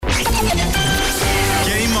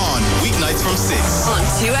Game On, weeknights from 6 on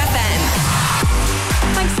 2FM.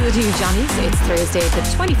 Thanks to the two Johnnies. It's Thursday the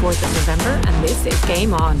 24th of November and this is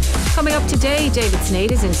Game On. Coming up today, David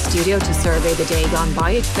Snade is in studio to survey the day gone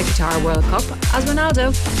by at the Qatar World Cup as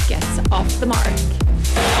Ronaldo gets off the mark.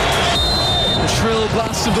 The shrill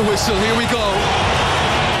blast of the whistle, here we go.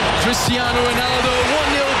 Cristiano Ronaldo,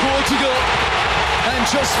 1-0 Portugal. And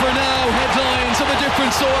just for now, headlines of a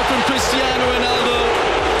different sort from Cristiano Ronaldo.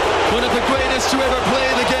 One of the greatest to ever play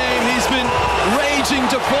the game. He's been raging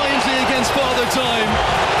defiantly against Father Time,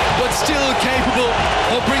 but still capable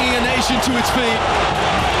of bringing a nation to its feet.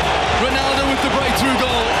 Ronaldo with the breakthrough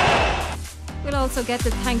goal. We'll also get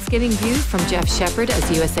the Thanksgiving view from Jeff Shepherd as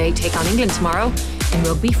USA take on England tomorrow. In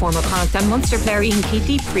rugby, former Connacht and Munster player Ian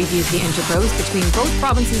Keatley previews the interpros between both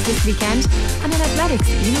provinces this weekend. And in athletics,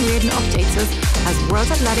 Ian Reardon updates us as World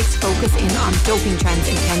Athletics focus in on doping trends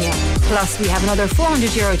in Kenya. Plus, we have another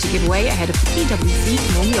 €400 to give away ahead of the PwC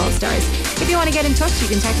Camogie All-Stars. If you want to get in touch, you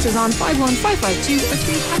can text us on 51552 or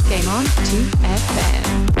tweet at Game On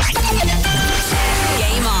 2FM.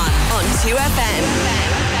 Game on 2FM.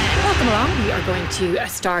 Welcome along. We are going to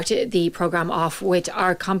start the programme off with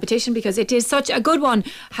our competition because it is such a good one.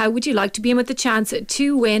 How would you like to be in with the chance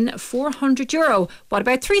to win €400? What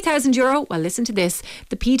about €3,000? Well, listen to this.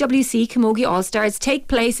 The PwC Camogie All-Stars take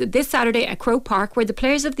place this Saturday at Croke Park, where the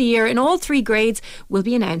Players of the Year in all three grades will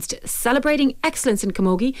be announced. Celebrating excellence in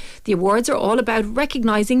camogie, the awards are all about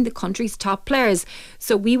recognising the country's top players.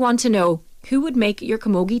 So we want to know, who would make your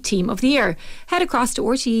camogie team of the year? Head across to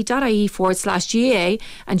rte.ie/GAA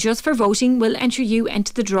and just for voting we'll enter you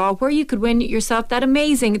into the draw where you could win yourself that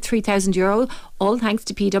amazing €3,000, all thanks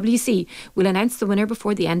to PwC. We'll announce the winner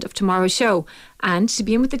before the end of tomorrow's show. And to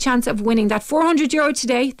be in with the chance of winning that €400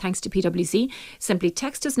 today, thanks to PwC, simply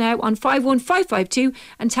text us now on 51552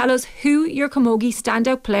 and tell us who your camogie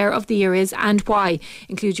standout player of the year is and why.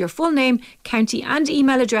 Include your full name, county and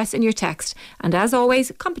email address in your text. And as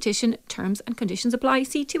always, competition terms and conditions apply.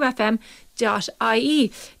 C2FM.ie.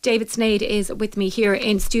 David Snade is with me here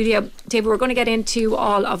in studio. David, we're going to get into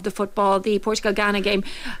all of the football. The Portugal-Ghana game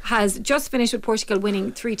has just finished with Portugal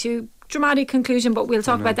winning 3-2. Dramatic conclusion, but we'll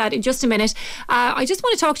talk about that in just a minute. I just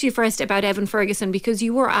want to talk to you first about Evan Ferguson, because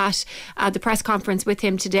you were at the press conference with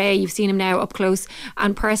him today. You've seen him now up close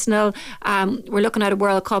and personal. We're looking at a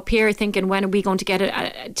World Cup here, thinking when are we going to get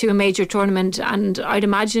it to a major tournament? And I'd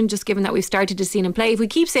imagine, just given that we've started to see him play, if we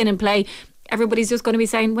keep seeing him play, everybody's just going to be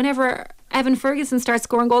saying, whenever Evan Ferguson starts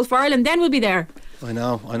scoring goals for Ireland, then we'll be there. I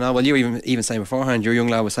know. Well, you were even saying beforehand, your young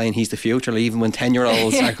lad was saying he's the future, even when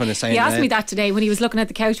 10-year-olds are kind of saying. He asked me that today when he was looking at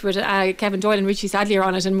the couch with Kevin Doyle and Richie Sadlier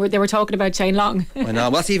on it, and they were talking about Shane Long. I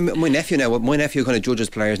know. Well, that's even my nephew now. My nephew kind of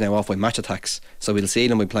judges players now off by match attacks, so we'll see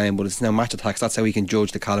them by playing, but it's now match attacks. That's how we can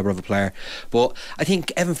judge the calibre of a player. But I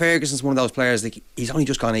think Evan Ferguson's one of those players, like, he's only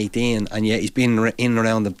just gone 18, and yet he's been in and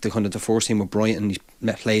around the kind of the first team with Brighton. He's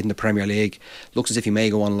played in the Premier League. Looks as if he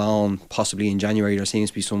may go on loan possibly in January. There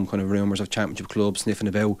seems to be some kind of rumours of Championship clubs sniffing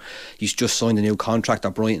about. He's just signed a new contract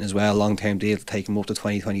at Brighton as well, long-term deal to take him up to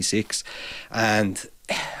 2026, and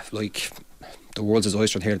like, the world's his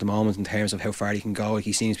oyster here at the moment in terms of how far he can go. Like,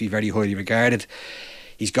 he seems to be very highly regarded.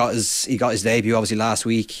 He got his debut obviously last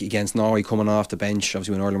week against Norway, coming off the bench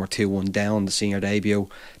obviously when Ireland were 2-1 down, the senior debut,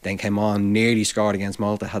 then came on, nearly scored against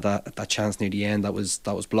Malta, had that chance near the end that was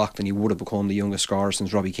blocked, and he would have become the youngest scorer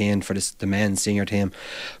since Robbie Keane for the men's senior team.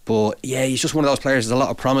 But yeah, he's just one of those players. There's a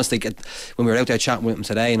lot of promise. Like, when we were out there chatting with him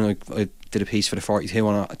today, and I did a piece for the 42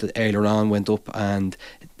 on it earlier on, went up, and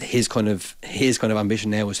his kind of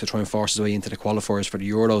ambition now is to try and force his way into the qualifiers for the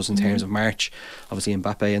Euros in terms of March. Obviously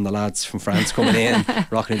Mbappe and the lads from France coming in,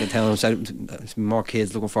 rocking into town. So more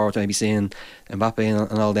kids looking forward to maybe seeing Mbappe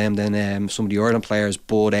and all them than some of the Ireland players.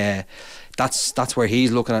 But that's where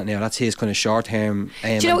he's looking at now. That's his kind of short term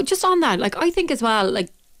aim. Do you know, just on that, like, I think as well, like,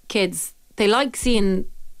 kids, they like seeing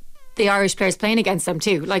the Irish players playing against them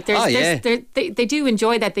too. Like, they do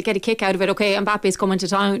enjoy that. They get a kick out of it. Okay, Mbappe's coming to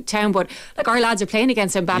town, but like, our lads are playing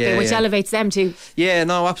against Mbappe, which elevates them too. Yeah,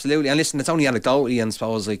 no, absolutely. And listen, it's only anecdotally, and I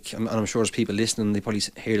suppose, like, and I'm sure there's people listening, they probably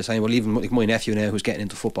hear the same. Well, even like my nephew now, who's getting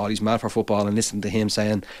into football, he's mad for football, and listening to him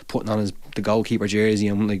saying, putting on the goalkeeper jersey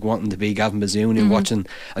and like wanting to be Gavin Bazzoon and watching.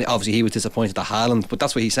 And obviously he was disappointed at Haaland, but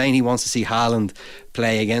that's what he's saying. He wants to see Haaland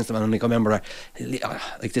play against him. And like, I remember, like,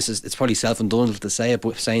 it's probably self-indulgent to say it,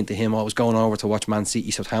 but saying to him, I was going over to watch Man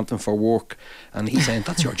City Southampton for work, and he's saying,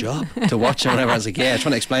 that's your job, to watch him. Whenever I was like, yeah,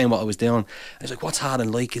 trying to explain what I was doing. I was like, what's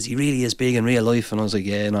Haaland like? Is he really as big in real life? And I was like,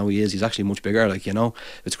 yeah, no, he is. He's actually much bigger, like, you know.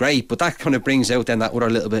 It's great, but that kind of brings out then that other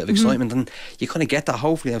little bit of excitement, and you kind of get that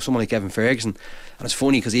hopefully of someone like Evan Ferguson. And it's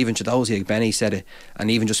funny because even Chidozie, like Benny said it, and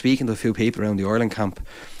even just speaking to a few people around the Ireland camp,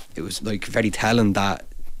 it was like very telling that.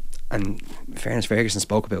 And in fairness, Ferguson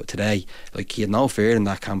spoke about it today. Like, he had no fear in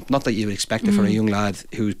that camp. Not that you would expect it for a young lad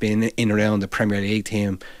who's been in around the Premier League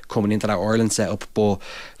team coming into that Ireland setup, but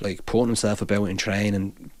like putting himself about in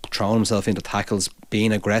training, throwing himself into tackles,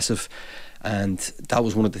 being aggressive. And that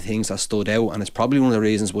was one of the things that stood out, and it's probably one of the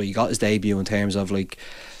reasons why he got his debut, in terms of like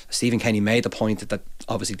Stephen Kenny made the point that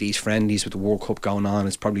obviously these friendlies with the World Cup going on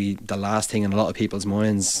is probably the last thing in a lot of people's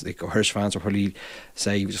minds. Like, Irish fans will probably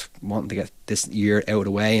say, we just wanting to get this year out of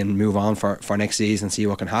the way and move on for next season and see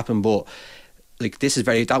what can happen. But like,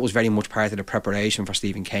 that was very much part of the preparation for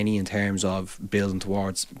Stephen Kenny, in terms of building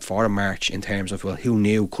towards for a March, in terms of, well, who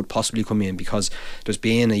knew could possibly come in, because there's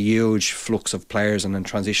been a huge flux of players and then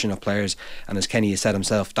transition of players, and as Kenny has said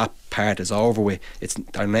himself, that part is over with.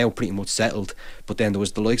 They're now pretty much settled. But then there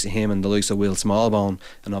was the likes of him and the likes of Will Smallbone,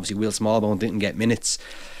 and obviously Will Smallbone didn't get minutes,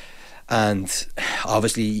 and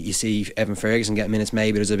obviously you see Evan Ferguson get minutes.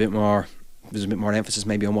 Maybe there's a bit more emphasis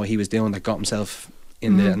maybe on what he was doing that got himself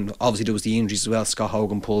in there. And obviously there was the injuries as well. Scott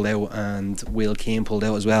Hogan pulled out and Will Keane pulled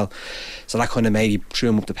out as well, so that kind of maybe threw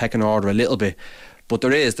him up the pecking order a little bit. But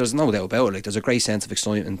there's no doubt about it. Like, there's a great sense of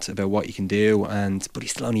excitement about what you can do, but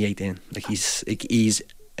he's still only 18. Like, he's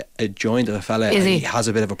a joint of a fella. Is he? He has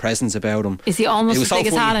a bit of a presence about him. Is he almost as big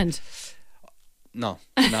as Haaland? No,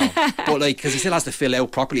 but like, because he still has to fill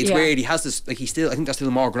out properly. It's weird. He has this, like, I think there's still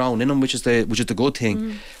more grown in him, which is the good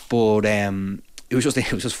thing. But it was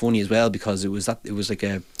just funny as well, because it was like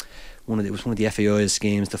one of the FAI's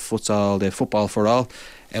schemes, the football for all,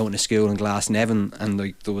 out in a school in Glasnevin, and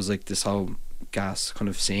like there was like this whole gas kind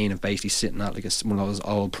of scene of basically sitting at like one of those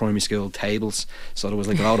old primary school tables. So there was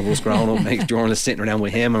like a lot of us grown up like journalists sitting around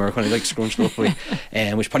with him, and we were kind of like scrunched up with,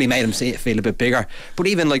 which probably made him feel a bit bigger. But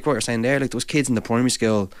even like what you're saying there, like, there was kids in the primary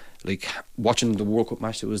school like watching the World Cup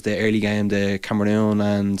match. It was the early game, the Cameroon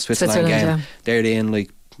and Switzerland game. Yeah. They're in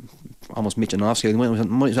like almost mitching off school.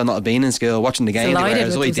 Might as well not have been in school watching the game.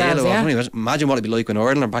 Imagine what it'd be like when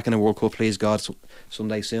Ireland are back in the World Cup, please God,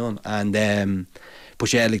 someday soon. And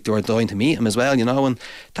but yeah, like, they were dying to meet him as well, you know, and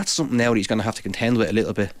that's something now that he's going to have to contend with a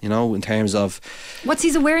little bit, you know, in terms of... What's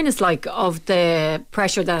his awareness like of the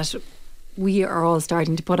pressure that we are all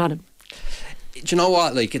starting to put on him? Do you know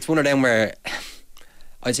what, like, it's one of them where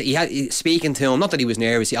I'd say speaking to him, not that he was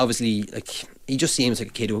nervous, he obviously, like, he just seems like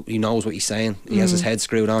a kid who knows what he's saying. He has his head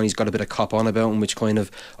screwed on, he's got a bit of cop on about him, which kind of,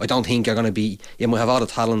 I don't think you're going to be, you might have all the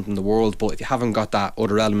talent in the world, but if you haven't got that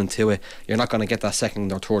other element to it, you're not going to get that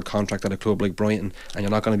second or third contract at a club like Brighton, and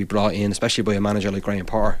you're not going to be brought in, especially by a manager like Graham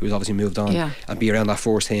Potter, who's obviously moved on, and be around that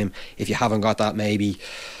first team, if you haven't got that maybe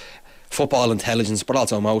football intelligence, but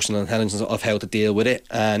also emotional intelligence of how to deal with it.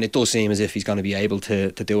 And it does seem as if he's going to be able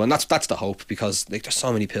to do it, and that's the hope, because like, there's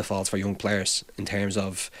so many pitfalls for young players in terms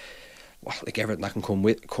of like everything that can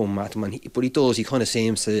come at him, but he kind of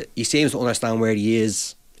seems to understand where he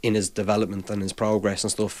is in his development and his progress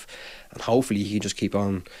and stuff, and hopefully he can just keep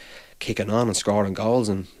on kicking on and scoring goals,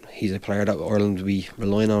 and he's a player that Ireland will be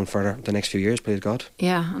relying on for the next few years, please God.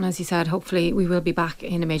 Yeah, and as you said, hopefully we will be back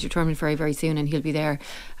in a major tournament very, very soon, and he'll be there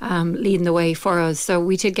leading the way for us. So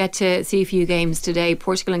we did get to see a few games today.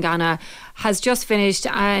 Portugal and Ghana has just finished,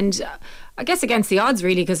 and I guess against the odds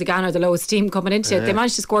really, because Ghana are the lowest team coming into it. They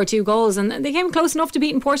managed to score 2 goals and they came close enough to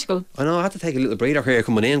beating Portugal. I know, I had to take a little breather here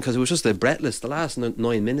coming in, because it was just a breathless the last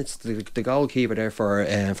 9 minutes. The goalkeeper there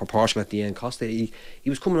for Portugal at the end, Costa, he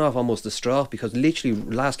was coming off almost distraught, because literally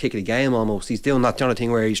last kick of the game almost, he's doing that kind of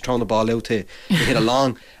thing where he's throwing the ball out to hit a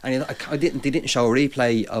long, and they didn't show a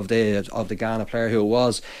replay of the Ghana player who it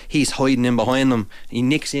was. He's hiding in behind them, he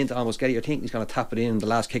nicks in to almost get it. You think he's going to tap it in the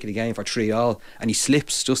last kick of the game for 3-3, and he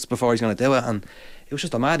slips just before he's going to do it, and it was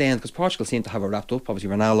just a mad end, because Portugal seemed to have it wrapped up. Obviously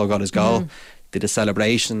Ronaldo got his goal, did a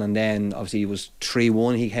celebration, and then obviously it was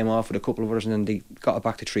 3-1, he came off with a couple of others, and then they got it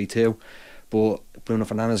back to 3-2. But Bruno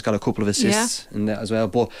Fernandes got a couple of assists in that as well.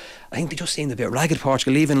 But I think they just seemed a bit ragged,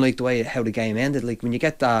 Portugal, even like the way how the game ended. Like, when you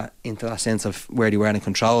get that into that sense of where they were in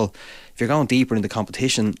control, if you're going deeper in the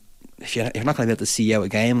competition, if you're not going to be able to see out a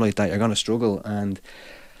game like that, you're going to struggle. And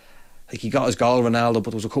like, he got his goal, Ronaldo,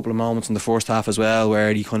 but there was a couple of moments in the first half as well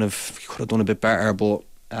where he could have done a bit better. But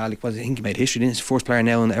I think he made history, didn't he? He's the first player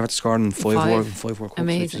now in ever to score in 5 World Cups.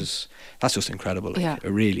 Amazing. That's just incredible. Like,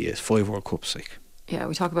 it really is. 5 World Cups, like. Yeah,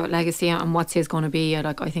 we talk about legacy and what's his going to be.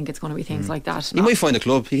 Like, I think it's going to be things like that. He might find a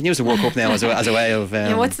club. He can use the World Cup now as a way of.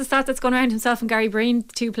 What's the stat that's going around himself and Gary Breen,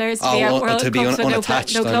 2 players to be out World Cups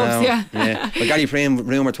unattached. No clubs. Yeah. But Gary Breen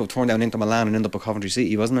rumoured to have torn down Inter Milan and ended up at Coventry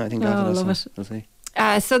City, wasn't it? I think. Love it. We'll see.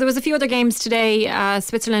 So there was a few other games today.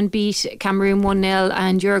 Switzerland beat Cameroon 1-0,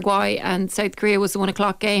 and Uruguay and South Korea was the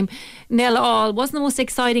 1:00 game. 0-0. Wasn't the most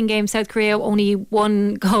exciting game. South Korea only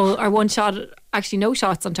 1 goal or 1 shot actually no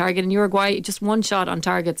shots on target, and Uruguay just one shot on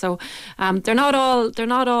target. So they're not all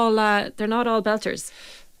belters.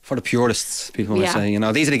 For the purists, people might say,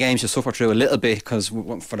 these are the games you suffer through a little bit, because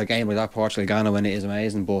for the game like that, Portugal Ghana, when it is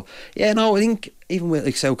amazing. But I think even with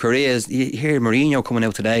like South Korea, you hear Mourinho coming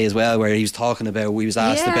out today as well, where he was talking about, we was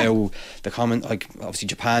asked about the comment, like obviously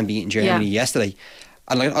Japan beating Germany yesterday.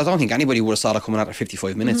 And like, I don't think anybody would have saw that coming after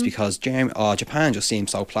 55 minutes, because Japan just seemed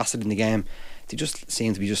so placid in the game. They just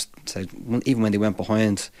seemed to be even when they went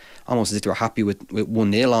behind, almost as if they were happy with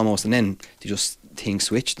 1-0 almost, and then they just things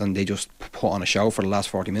switched and they just put on a show for the last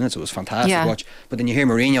 40 minutes. It was fantastic to watch. But then you hear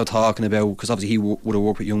Mourinho talking about, because obviously he would have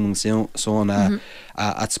worked with Young Son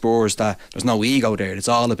at Spurs, that there's no ego there. It's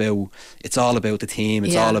all about the team.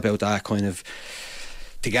 It's all about that kind of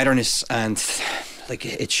togetherness, and like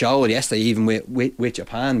it showed yesterday even with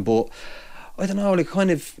Japan. But I don't know, like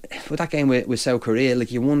kind of with that game with South Korea,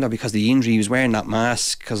 like you wonder, because the injury, he was wearing that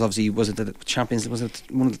mask, because obviously was it one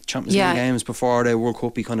of the Champions League games before the World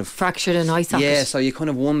Cup, he kind of fractured an eye socket. So you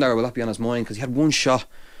kind of wonder, will that be on his mind, because he had one shot.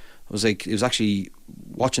 It was actually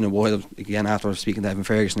watching it while again after speaking to Evan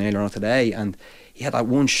Ferguson earlier on today, and he had that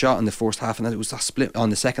one shot in the first half, and then it was that split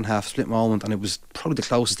on the second half, split moment, and it was probably the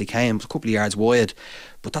closest he came. It was a couple of yards wide,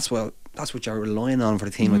 but that's what you're relying on for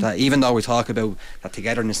the team like that. Even though we talk about that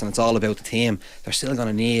togetherness and it's all about the team, they're still going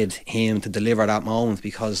to need him to deliver that moment,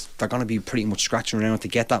 because they're going to be pretty much scratching around to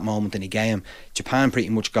get that moment in a game. Japan pretty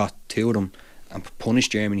much got two of them and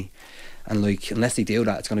punished Germany, and like unless they do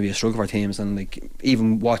that, it's going to be a struggle for teams. And like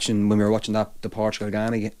even when we were watching the Portugal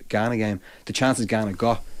Ghana game, the chances Ghana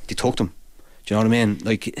got, they took them. Do you know what I mean?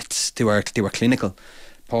 Like they were clinical.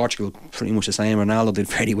 Portugal pretty much the same. Ronaldo did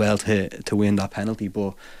very well to win that penalty,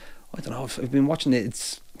 but I don't know, I've been watching it.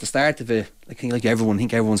 It's the start of it. I think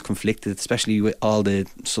everyone's conflicted, especially with all the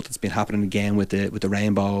stuff that's been happening again with the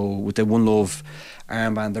rainbow, with the One Love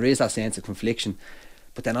armband. There is that sense of confliction.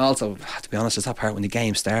 But then also, to be honest, it's that part when the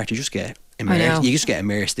game starts, you just get immersed. You just get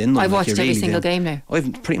immersed in them. I've watched every single game now.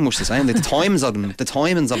 I've pretty much the same. Like the timings of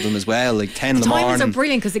them as well, like 10 in the morning. The timings are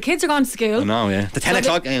brilliant, because the kids are gone to school. I know, yeah. The 10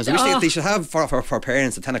 o'clock games. I wish they should have for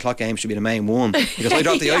parents. The 10 o'clock games should be the main one, because I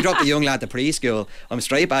dropped the young lad to preschool. I'm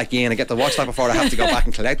straight back in. I get to watch that before I have to go back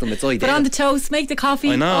and collect them. It's ideal. Put on the toast, make the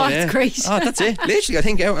coffee. I know, it's great. That's it. Literally, I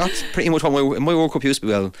think that's pretty much what my World Cup used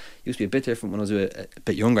to be a bit different when I was a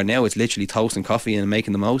bit younger. Now it's literally toast and coffee and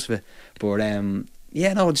making the most of it. But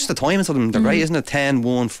just the timings of them, they're great, isn't it? 10,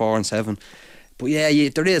 1, 4 and 7. But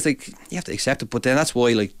there is, like, you have to accept it. But then that's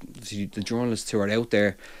why, like, the journalists who are out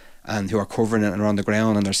there and who are covering it and are on the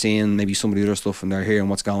ground and they're seeing maybe some of the other stuff and they're hearing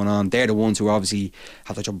what's going on, they're the ones who obviously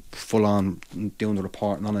have the job full on doing the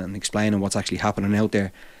reporting on it and explaining what's actually happening out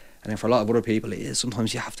there. And then for a lot of other people, it is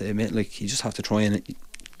sometimes you have to admit, like, you just have to try and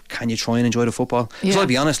enjoy the football? Because I'll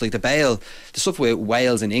be honest, like the stuff with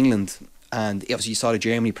Wales in England, and obviously you saw the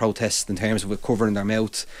Germany protests in terms of it covering their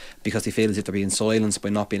mouth because they feel as if they're being silenced by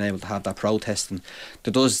not being able to have that protest. And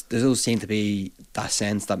there does seem to be that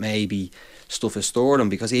sense that maybe stuff is stored them,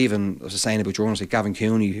 because even I was saying about journalists like Gavin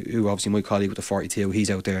Cooney, who obviously my colleague with the 42, he's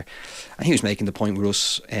out there and he was making the point with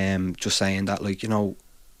us, just saying that, like, it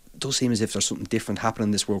does seem as if there's something different happening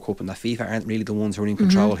in this World Cup and that FIFA aren't really the ones who are in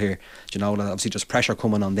control here. That obviously just pressure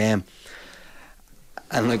coming on them.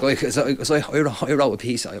 And like I wrote a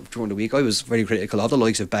piece during the week. I was very critical of the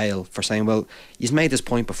likes of Bale for saying, well, he's made this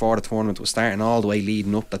point before the tournament was starting, all the way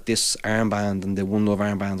leading up, that this armband and the One Love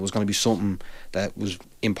armband was going to be something that was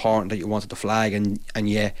important, that you wanted to flag. And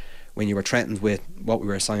yeah, when you were threatened with what we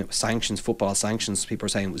were saying, sanctions, football sanctions, people were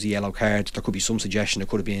saying it was a yellow card. There could be some suggestion it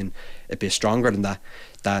could have been a bit stronger than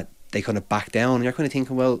that they kind of back down. And you're kind of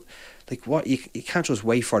thinking, well, like, what, you can't just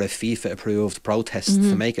wait for a FIFA approved protest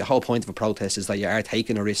to make it. The whole point of a protest is that you are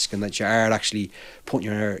taking a risk and that you are actually putting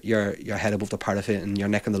your head above the parapet and your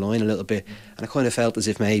neck on the line a little bit. And I kind of felt as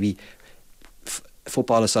if maybe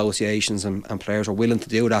football associations and players were willing to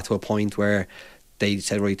do that to a point where they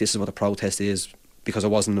said, right, this is what the protest is, because I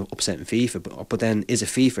wasn't upsetting FIFA. But then, is it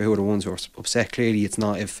FIFA who are the ones who are upset? Clearly it's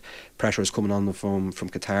not, if pressure is coming on them from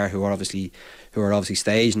Qatar, who are obviously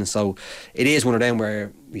staging. And so it is one of them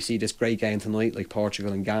where we see this great game tonight, like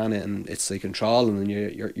Portugal and Ghana, and it's like controlling, and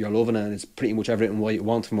you're loving it, and it's pretty much everything what you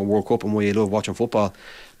want from a World Cup and why you love watching football.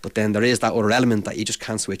 But then there is that other element that you just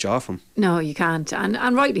can't switch off from. No, you can't,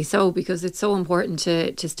 and rightly so, because it's so important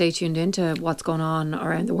to stay tuned into what's going on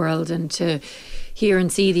around the world and to hear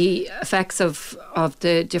and see the effects of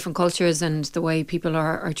the different cultures and the way people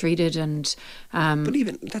are treated. And but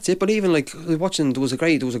even that's it. But even like watching, there was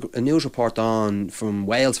a news report on from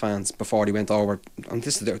Wales fans before they went over, and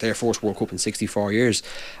this is their first World Cup in 64 years,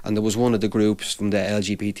 and there was one of the groups from the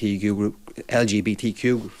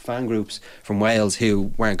LGBTQ fan groups from Wales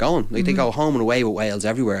who weren't going. Like they go home and away with Wales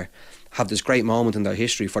everywhere, have this great moment in their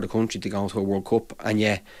history for the country to go to a World Cup, and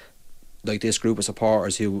yet like this group of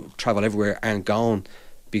supporters who travel everywhere aren't going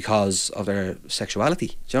because of their sexuality.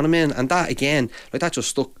 Do you know what I mean? And that again, like that just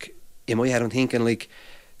stuck in my head. I'm thinking like,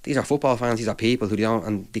 these are football fans, these are people who don't,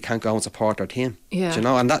 and they can't go and support their team. Yeah. Do you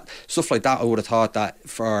know? And that stuff like that, I would have thought that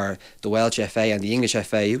for the Welsh FA and the English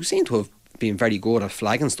FA, who seem to have been very good at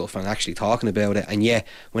flagging stuff and actually talking about it, and yeah,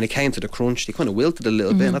 when it came to the crunch, they kind of wilted a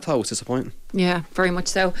little bit, and I thought it was disappointing. Yeah, very much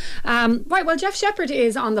so. Right, well, Jeff Shepherd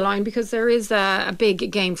is on the line because there is a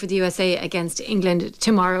big game for the USA against England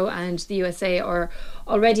tomorrow, and the USA are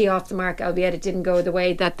already off the mark, albeit it didn't go the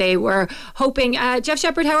way that they were hoping. Jeff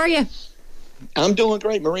Shepherd, how are you? I'm doing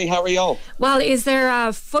great, Marie. How are y'all? Well, is there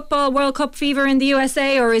a football World Cup fever in the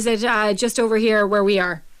USA, or is it just over here where we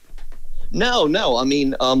are? No. I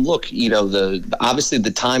mean, look, obviously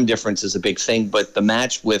the time difference is a big thing, but the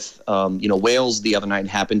match with, Wales the other night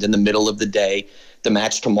happened in the middle of the day. The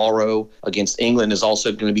match tomorrow against England is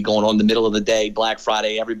also going to be going on in the middle of the day, Black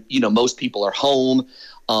Friday. Most people are home,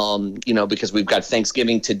 because we've got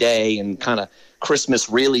Thanksgiving today, and kind of Christmas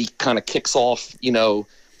really kind of kicks off,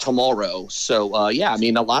 tomorrow. So,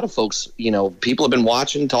 a lot of folks, people have been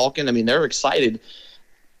watching, talking. I mean, they're excited.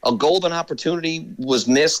 A golden opportunity was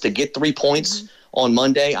missed to get 3 points on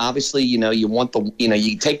Monday. Obviously, you want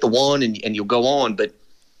you take the one and you'll go on. But,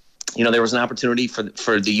 there was an opportunity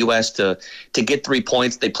for the U.S. to get 3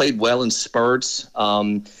 points. They played well in spurts.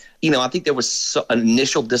 I think there was an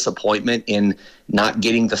initial disappointment in not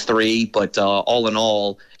getting the 3. But all in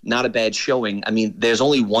all, not a bad showing. I mean, there's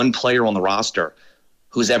only one player on the roster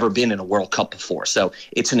who's ever been in a World Cup before. So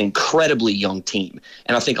it's an incredibly young team.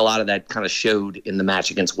 And I think a lot of that kind of showed in the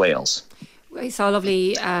match against Wales. We saw a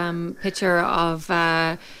lovely picture of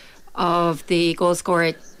the goal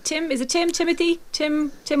scorer. Timothy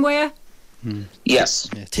Weah? Yes.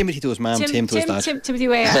 Yeah, Timothy to his mum, Tim to his dad. Timothy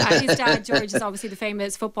Weah. His dad, George, is obviously the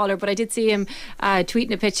famous footballer, but I did see him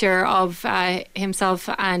tweeting a picture of himself,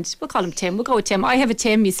 and we'll call him Tim. We'll go with Tim. I have a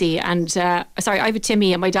Tim, you see, and I have a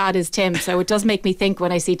Timmy, and my dad is Tim, so it does make me think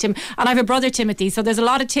when I see Tim. And I have a brother, Timothy, so there's a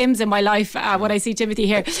lot of Tims in my life when I see Timothy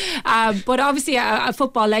here. But obviously a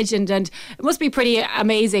football legend, and it must be pretty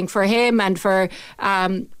amazing for him and for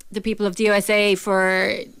the people of the USA,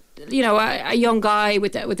 for a young guy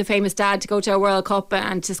with the famous dad to go to a World Cup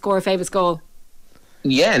and to score a famous goal.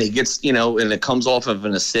 Yeah, and he gets, and it comes off of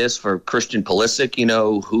an assist for Christian Pulisic,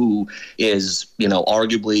 who is,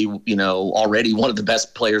 arguably, already one of the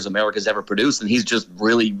best players America's ever produced. And he's just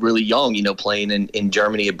really, really young, playing in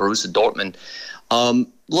Germany at Borussia Dortmund.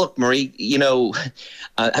 Look, Marie,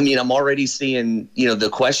 I'm already seeing, the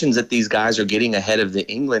questions that these guys are getting ahead of the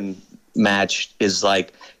England match is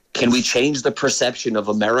like, can we change the perception of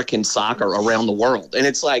American soccer around the world? And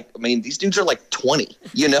it's like, these dudes are like 20,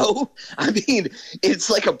 it's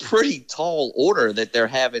like a pretty tall order that they're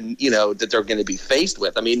having, that they're going to be faced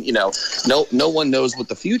with. No one knows what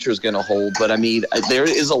the future is going to hold, but there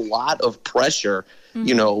is a lot of pressure,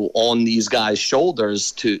 on these guys'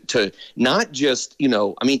 shoulders to not just,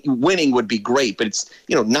 winning would be great, but it's,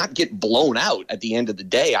 not get blown out at the end of the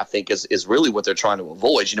day, I think is really what they're trying to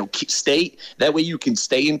avoid. Stay, that way you can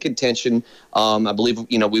stay in contention. I believe,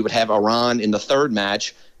 we would have Iran in the third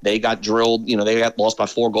match. They got drilled, they got lost by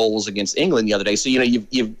 4 goals against England the other day. So,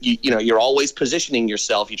 you're always positioning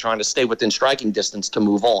yourself. You're trying to stay within striking distance to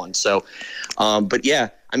move on. So, but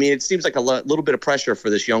yeah, it seems like a little bit of pressure for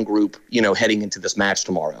this young group, heading into this match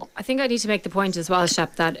tomorrow. I think I need to make the point as well,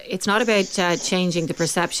 Shep, that it's not about changing the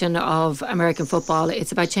perception of American football.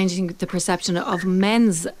 It's about changing the perception of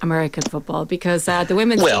men's American football, because the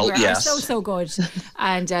women's team are so good.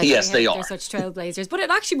 And yes, they are. They're such trailblazers. But it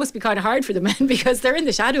actually must be kind of hard for the men, because they're in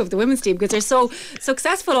the shadow of the women's team, because they're so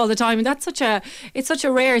successful all the time. And that's such a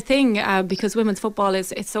rare thing, because women's football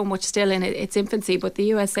is so much still in its infancy. But the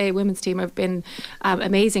USA women's team have been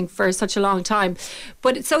amazing for such a long time.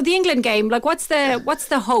 But so the England game, like, what's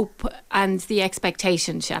the hope and the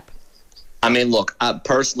expectation, Shep? Look,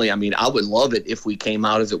 personally, I would love it if we came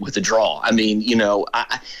out of it with a draw. And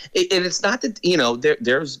it's not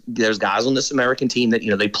that, there's guys on this American team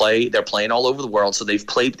that, they're playing all over the world. So they've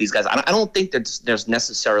played with these guys. I don't think that there's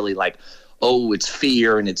necessarily like, oh, it's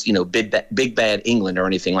fear and it's, big bad England or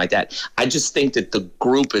anything like that. I just think that the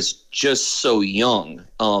group is just so young.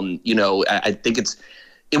 I think it's,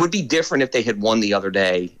 it would be different if they had won the other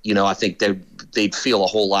day. I think they'd feel a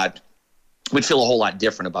whole lot. We'd feel a whole lot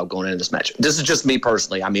different about going into this match. This is just me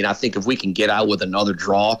personally. I mean, I think if we can get out with another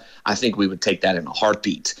draw, I think we would take that in a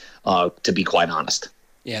heartbeat, to be quite honest.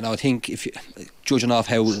 Yeah, no, I think judging off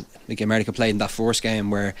how America played in that first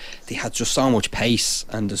game, where they had just so much pace,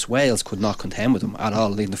 and this Wales could not contend with them at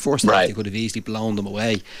all. In the first half, they could have easily blown them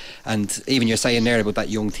away. And even you're saying there about that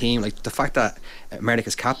young team, like the fact that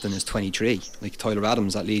America's captain is 23, like Tyler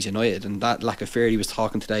Adams at Leeds United, and that lack of fear. He was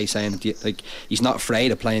talking today saying like he's not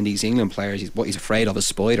afraid of playing these England players. What he's afraid of is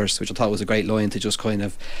spiders, which I thought was a great line to just kind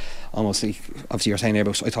of. Almost like, obviously you're saying there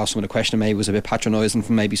about, I thought some of the question maybe was a bit patronising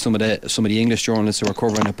from maybe some of the English journalists who were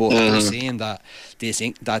covering it, but we're seeing that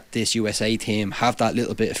this USA team have that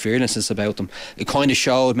little bit of fearlessness about them. It kind of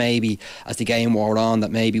showed maybe as the game wore on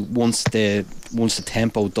that maybe once the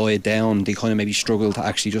tempo died down, they kind of maybe struggled to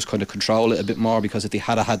actually just kind of control it a bit more, because if they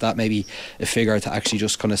had that maybe a figure to actually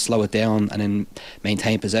just kind of slow it down and then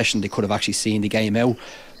maintain possession, they could have actually seen the game out.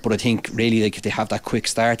 But I think really, like, if they have that quick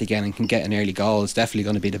start again and can get an early goal, it's definitely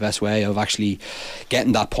going to be the best way of actually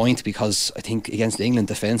getting that point, because I think against the England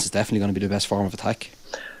defence is definitely going to be the best form of attack.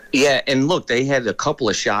 Yeah, and look, they had a couple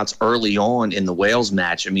of shots early on in the Wales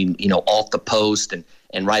match. I mean, off the post and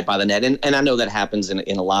right by the net. And I know that happens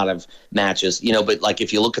in a lot of matches, but like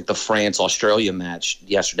if you look at the France-Australia match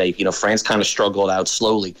yesterday, France kind of struggled out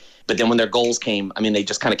slowly. But then when their goals came, I mean, they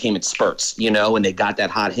just kind of came in spurts, and they got that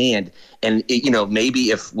hot hand. And,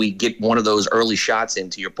 maybe if we get one of those early shots in,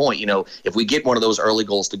 to your point, if we get one of those early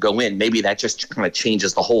goals to go in, maybe that just kind of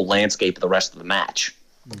changes the whole landscape of the rest of the match.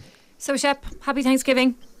 So, Shep, happy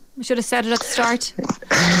Thanksgiving. We should have said it at the start.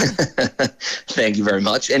 Thank you very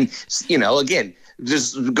much. And, again,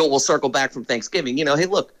 we'll circle back from Thanksgiving. Hey,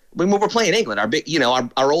 look, when we're playing England, our big,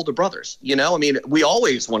 our older brothers, I mean, we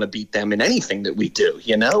always want to beat them in anything that we do,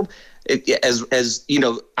 I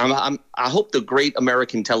hope the great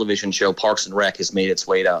American television show Parks and Rec has made its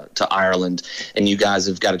way to Ireland, and you guys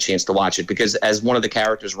have got a chance to watch it, because as one of the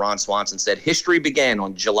characters, Ron Swanson, said, history began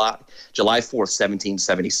on July 4th,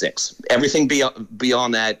 1776. Everything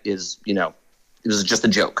beyond that is, it was just a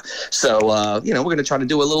joke. So, we're going to try to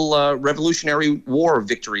do a little Revolutionary War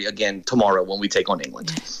victory again tomorrow when we take on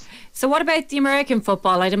England. So what about the American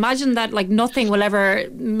football? I'd imagine that nothing will ever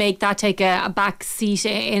make that take a back seat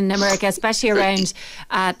in America, especially around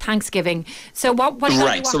Thanksgiving. So what are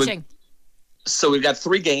you watching? So we've got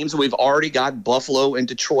 3 games. We've already got Buffalo and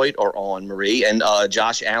Detroit are on, Marie. And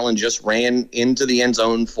Josh Allen just ran into the end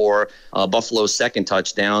zone for Buffalo's second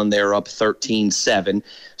touchdown. They're up 13-7.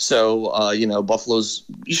 So, Buffalo's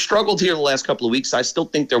struggled here the last couple of weeks. I still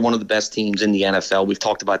think they're one of the best teams in the NFL. We've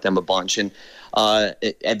talked about them a bunch. And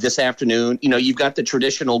at this afternoon, you've got the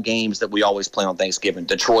traditional games that we always play on Thanksgiving.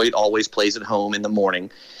 Detroit always plays at home in the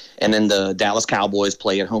morning. And then the Dallas Cowboys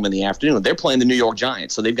play at home in the afternoon. They're playing the New York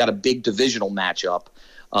Giants. So they've got a big divisional matchup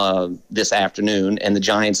this afternoon. And the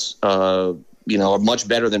Giants, are much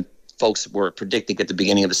better than folks were predicting at the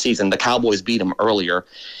beginning of the season. The Cowboys beat them earlier.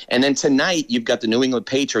 And then tonight, you've got the New England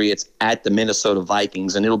Patriots at the Minnesota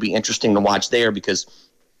Vikings. And it'll be interesting to watch there, because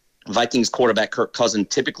Vikings quarterback Kirk Cousins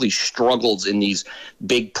typically struggles in these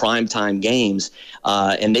big primetime games.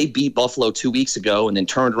 And they beat Buffalo 2 weeks ago and then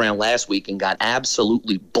turned around last week and got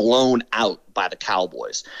absolutely blown out by the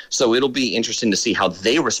Cowboys. So it'll be interesting to see how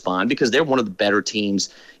they respond, because they're one of the better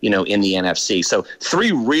teams, in the NFC. So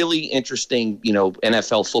 3 really interesting,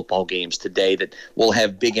 NFL football games today that will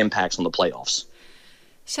have big impacts on the playoffs.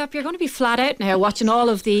 Shep, you're going to be flat out now watching all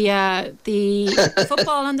of the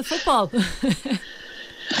football and the football.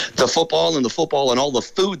 The football and all the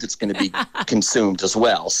food that's going to be consumed as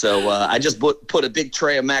well. So I just put a big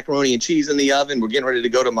tray of macaroni and cheese in the oven. We're getting ready to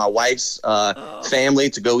go to my wife's family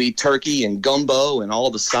to go eat turkey and gumbo and all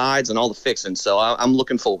the sides and all the fixing. So I'm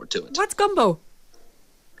looking forward to it. What's gumbo?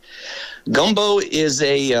 Gumbo is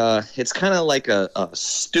it's kind of like a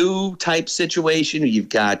stew type situation. You've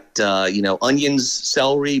got, onions,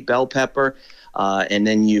 celery, bell pepper. And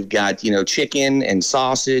then you've got, chicken and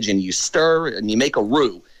sausage, and you stir and you make a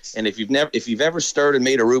roux. And if you've ever stirred and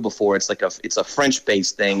made a roux before, it's a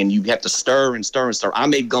French-based thing, and you have to stir and stir and stir. I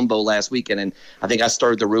made gumbo last weekend, and I think I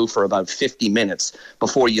stirred the roux for about 50 minutes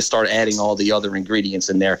before you start adding all the other ingredients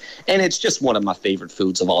in there. And it's just one of my favorite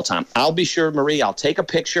foods of all time. I'll be sure, Marie, I'll take a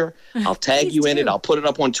picture, I'll tag you in it, I'll put it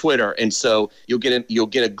up on Twitter, and so you'll get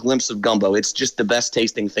a glimpse of gumbo. It's just the best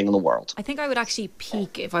tasting thing in the world. I think I would actually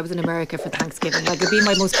peak if I was in America for Thanksgiving. Like, it'd be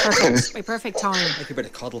my perfect time. Like a bit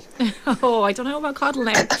of coddle. Oh, I don't know about coddle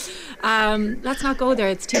now. Let's not go there,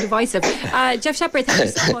 it's too divisive. Jeff Shepherd, thank you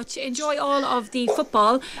so much. Enjoy all of the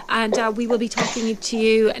football, and we will be talking to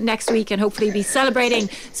you next week and hopefully be celebrating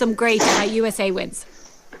some great USA wins.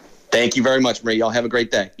 Thank you very much, Marie. Y'all have a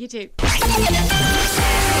great day. You too.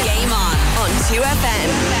 Game on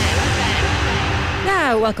 2FM.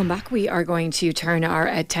 Now, welcome back. We are going to turn our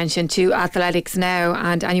attention to athletics now,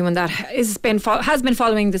 and anyone that has been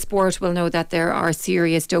following the sport will know that there are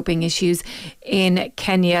serious doping issues in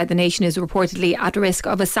Kenya. The nation is reportedly at risk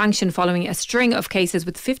of a sanction following a string of cases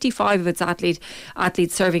with 55 of its athletes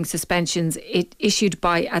serving suspensions issued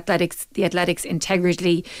by the Athletics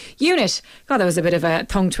Integrity Unit. God, that was a bit of a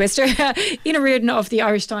tongue twister. Ina Reardon of the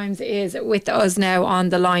Irish Times is with us now on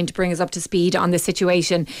the line to bring us up to speed on the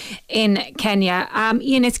situation in Kenya.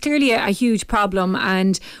 Ian, it's clearly a huge problem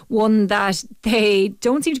and one that they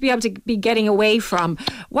don't seem to be able to be getting away from.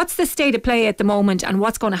 What's the state of play at the moment and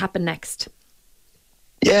what's going to happen next?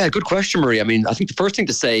 Yeah, good question, Marie. I mean, I think the first thing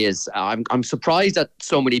to say is I'm surprised that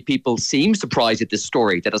so many people seem surprised at this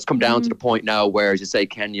story, that it's come down to the point now where, as you say,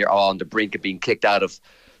 Kenya are on the brink of being kicked out of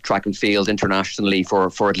track and field internationally for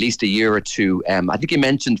at least a year or two. I think you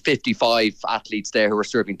mentioned 55 athletes there who are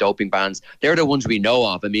serving doping bans. They're the ones we know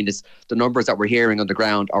of. I mean, the numbers that we're hearing on the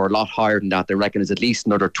ground are a lot higher than that. They reckon there's at least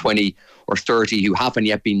another 20 or 30 who haven't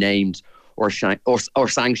yet been named or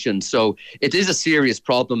sanctioned. So it is a serious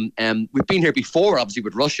problem. We've been here before, obviously,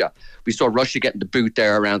 with Russia. We saw Russia getting the boot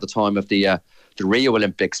there around the time of the Rio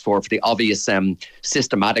Olympics for the obvious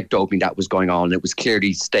systematic doping that was going on. It was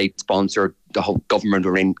clearly state-sponsored. The whole government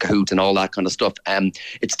were in cahoots and all that kind of stuff.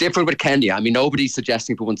 It's different with Kenya. I mean, nobody's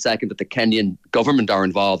suggesting for one second that the Kenyan government are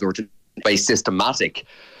involved or to be systematic.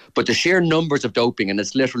 But the sheer numbers of doping, and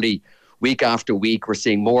it's literally week after week, we're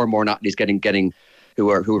seeing more and more athletes getting who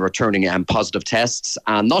are returning positive tests,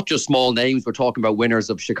 and not just small names. We're talking about winners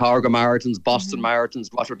of Chicago marathons, Boston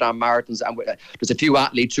marathons, Rotterdam marathons, and there's a few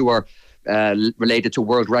athletes who are related to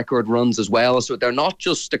world record runs as well. So they're not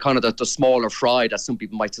just the kind of the smaller fry that some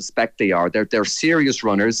people might suspect they are. They're serious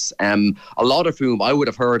runners, a lot of whom I would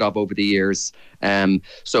have heard of over the years.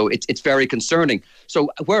 So it's very concerning. So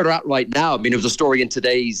where they're at right now, I mean, there was a story in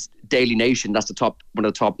today's Daily Nation. That's one of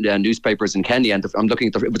the top newspapers in Kenya, and I'm looking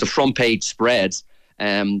at it was a front page spread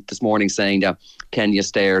this morning saying that Kenya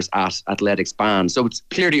stares at athletics ban. So it's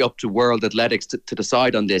clearly up to World Athletics to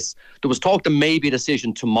decide on this. There was talk there may be a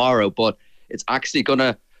decision tomorrow, but it's actually going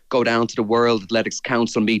to go down to the World Athletics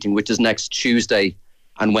Council meeting, which is next Tuesday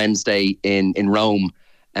and Wednesday in Rome.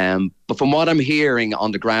 But from what I'm hearing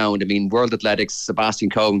on the ground, I mean, World Athletics, Sebastian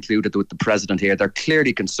Coe included with the president here, they're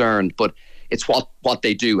clearly concerned, but it's what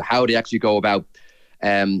they do, how they actually go about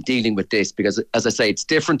dealing with this. Because, as I say, it's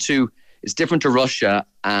different to Russia,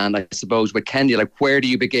 and I suppose with Kenya, like, where do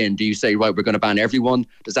you begin? Do you say, right, we're going to ban everyone?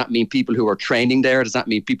 Does that mean people who are training there? Does that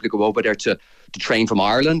mean people who go over there to train from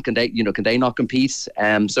Ireland? Can they not compete?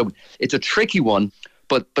 So it's a tricky one,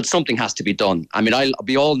 but something has to be done. I mean,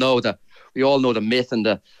 we all know the myth and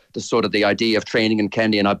the sort of the idea of training in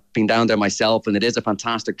Kenya, and I've been down there myself, and it is a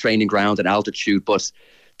fantastic training ground at altitude, but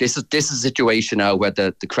This is a situation now where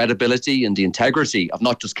the credibility and the integrity of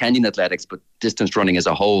not just Kenyan athletics, but distance running as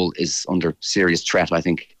a whole is under serious threat, I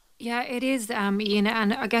think. Yeah, it is, Ian.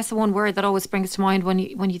 And I guess the one word that always springs to mind when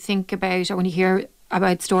you think about or when you hear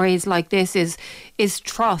about stories like this is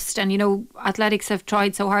trust. And, you know, athletics have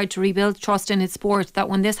tried so hard to rebuild trust in its sport that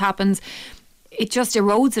when this happens, it just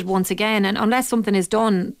erodes it once again. And unless something is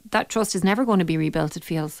done, that trust is never going to be rebuilt, it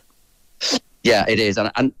feels. Yeah, it is.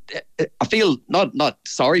 And I feel not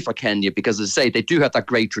sorry for Kenya because, as I say, they do have that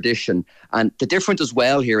great tradition. And the difference as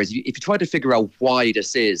well here is if you try to figure out why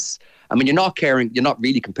this is, I mean, you're not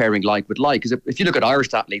really comparing like with like. Because if you look at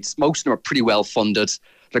Irish athletes, most of them are pretty well funded.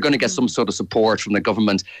 They're going to get some sort of support from the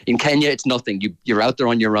government. In Kenya, it's nothing. You're out there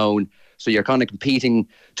on your own. So you're kind of competing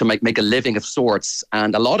to make a living of sorts.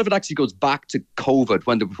 And a lot of it actually goes back to COVID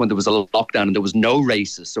when there was a lockdown and there was no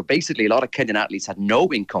races. So basically, a lot of Kenyan athletes had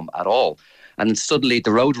no income at all. And then suddenly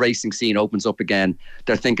the road racing scene opens up again.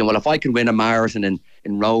 They're thinking, well, if I can win a marathon in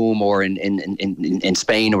Rome or in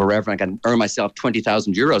Spain or wherever, I can earn myself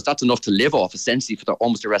 20,000 euros. That's enough to live off essentially for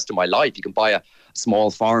almost the rest of my life. You can buy a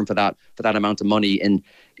small farm for that amount of money in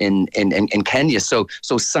Kenya. So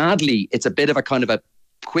sadly, it's a bit of a kind of a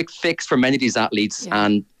quick fix for many of these athletes,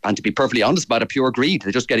 and to be perfectly honest about it, pure greed.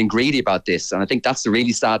 They're just getting greedy about this. And I think that's the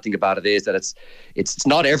really sad thing about it is that it's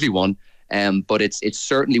not everyone. But it's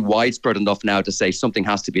certainly widespread enough now to say something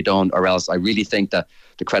has to be done, or else I really think that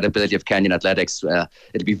the credibility of Kenyan athletics,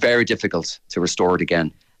 it'll be very difficult to restore it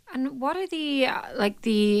again. And what are the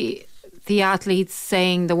athletes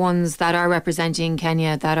saying, the ones that are representing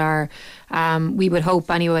Kenya that are, we would hope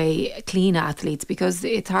anyway, clean athletes? Because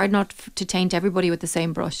it's hard not to taint everybody with the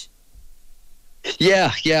same brush.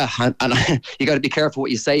 Yeah. And you got to be careful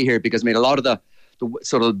what you say here, because I mean, a lot of the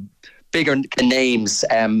sort of bigger names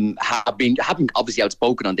haven't obviously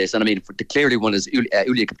outspoken on this, and I mean the clearly one is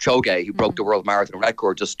Eliud Kipchoge, who broke the world marathon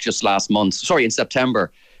record just last month. Sorry, in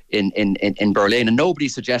September in Berlin, and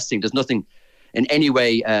nobody's suggesting, there's nothing in any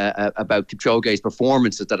way about Kipchoge's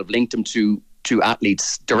performances that have linked him to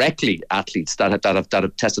athletes that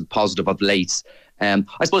have tested positive of late.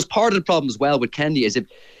 I suppose part of the problem as well with Kenya is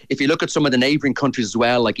if you look at some of the neighbouring countries as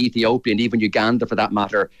well, like Ethiopia and even Uganda for that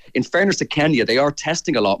matter, in fairness to Kenya, they are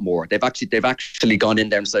testing a lot more. They've actually gone in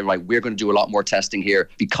there and said, right, we're going to do a lot more testing here,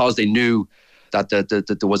 because they knew that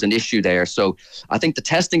there was an issue there. So I think the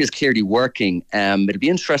testing is clearly working. It'll be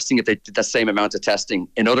interesting if they did the same amount of testing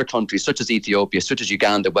in other countries, such as Ethiopia, such as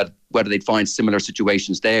Uganda, whether they'd find similar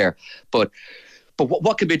situations there. But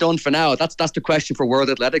what can be done for now? That's the question for World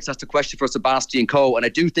Athletics. That's the question for Sebastian Coe. And I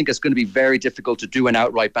do think it's going to be very difficult to do an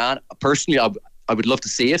outright ban. Personally, I would love to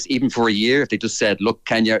see it, even for a year, if they just said, look,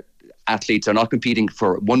 Kenya athletes are not competing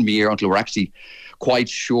for 1 year until we're actually quite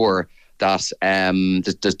sure that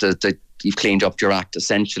you've cleaned up your act,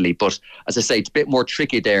 essentially. But as I say, it's a bit more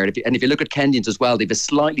tricky there. And if you look at Kenyans as well, they have a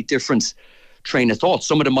slightly different train of thought.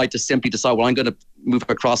 Some of them might just simply decide, well, I'm going to move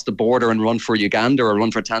across the border and run for Uganda or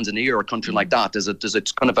run for Tanzania or a country like that. There's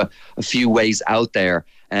kind of a few ways out there.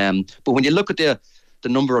 But when you look at the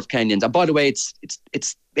number of Kenyans, and by the way,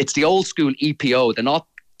 it's the old school EPO. They're not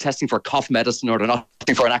testing for cough medicine, or they're not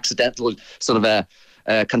testing for an accidental sort of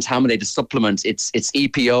a contaminated supplement. It's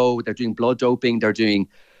EPO. They're doing blood doping. They're doing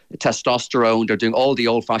testosterone. They're doing all the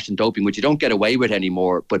old-fashioned doping, which you don't get away with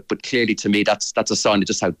anymore. But clearly, to me, that's a sign of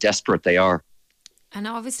just how desperate they are. And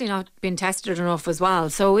obviously not been tested enough as well.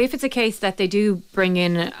 So if it's a case that they do bring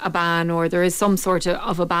in a ban, or there is some sort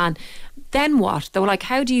of a ban, then what? Though, like,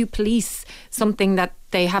 how do you police something that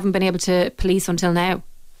they haven't been able to police until now?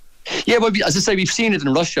 Yeah, well, as I say, we've seen it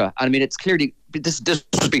in Russia. I mean, it's clearly, this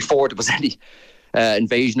was before there was any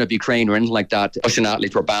invasion of Ukraine or anything like that. Russian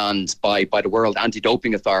athletes were banned by the World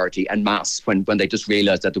Anti-Doping Authority en masse when they just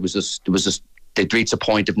realised that there was just they'd reached a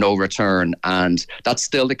point of no return, and that's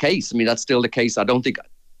still the case. I mean, that's still the case. I don't think,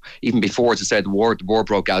 even before, as I said, the war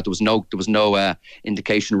broke out, there was no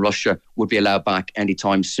indication Russia would be allowed back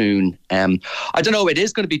anytime soon. I don't know. It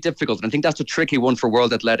is going to be difficult, and I think that's a tricky one for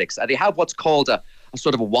World Athletics. They have what's called a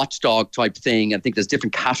sort of a watchdog type thing. I think there's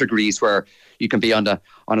different categories where you can be on a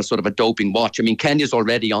sort of a doping watch. I mean, Kenya's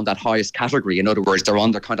already on that highest category. In other words, they're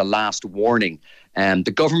on their kind of last warning.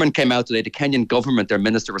 The government came out today, the Kenyan government, their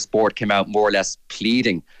Minister of Sport came out more or less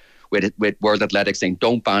pleading with World Athletics, saying,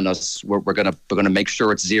 don't ban us. We're going to make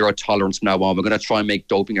sure it's zero tolerance from now on. We're going to try and make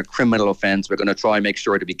doping a criminal offence. We're going to try and make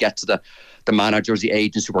sure that we get to the managers, the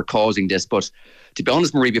agents who are causing this. But to be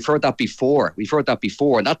honest, Marie, we've heard that before.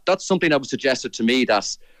 And that's something that was suggested to me,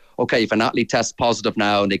 that, okay, if an athlete tests positive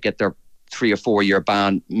now and they get their 3 or 4 year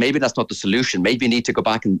ban, maybe that's not the solution. Maybe you need to go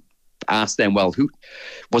back and ask them, well, who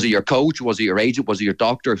was it? Your coach? Was it your agent? Was it your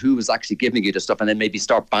doctor? Who was actually giving you this stuff? And then maybe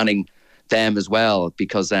start banning them as well,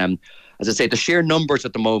 because as I say, the sheer numbers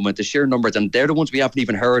at the moment, and they're the ones we haven't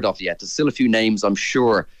even heard of yet. There's still a few names, I'm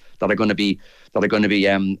sure, that are going to be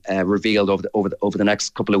revealed over the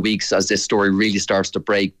next couple of weeks as this story really starts to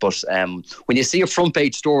break. But when you see a front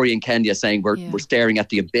page story in Kenya saying we're staring at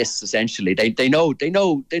the abyss, essentially, they know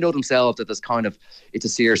themselves that it's a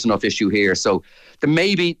serious enough issue here. So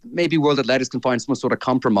maybe World Athletics can find some sort of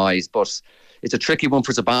compromise, but it's a tricky one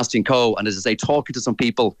for Sebastian Coe. And as I say, talking to some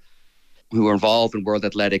people who are involved in World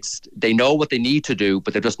Athletics, they know what they need to do,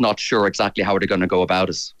 but they're just not sure exactly how they're going to go about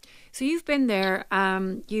it. So you've been there,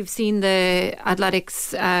 you've seen the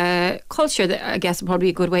athletics culture, that I guess would probably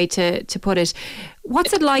be a good way to put it.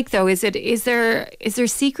 What's it like though? Is there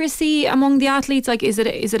secrecy among the athletes? Like, is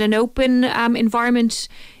it an open environment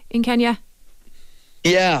in Kenya?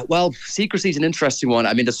 Yeah, well, secrecy is an interesting one.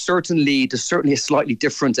 I mean, there's certainly a slightly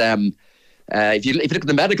different. If you look at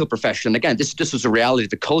the medical profession, again, this is a reality.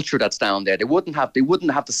 The culture that's down there, they wouldn't have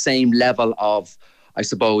the same level of, I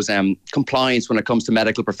suppose, compliance when it comes to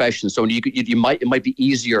medical professions. So it might be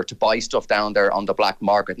easier to buy stuff down there on the black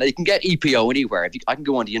market. Now you can get EPO anywhere. I can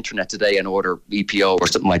go on the internet today and order EPO or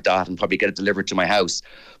something like that and probably get it delivered to my house.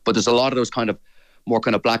 But there's a lot of those more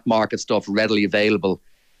black market stuff readily available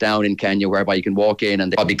down in Kenya, whereby you can walk in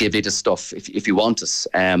and they probably give you the stuff if you want it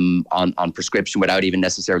on prescription without even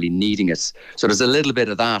necessarily needing it. So there's a little bit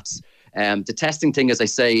of that. The testing thing, as I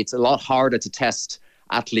say, it's a lot harder to test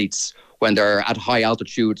athletes when they're at high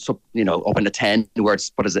altitude, up in the 10, where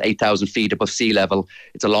it's 8,000 feet above sea level.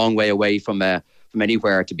 It's a long way away from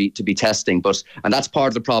anywhere to be testing. And that's part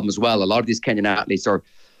of the problem as well. A lot of these Kenyan athletes are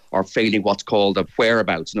failing what's called a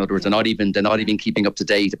whereabouts. In other words, they're not even keeping up to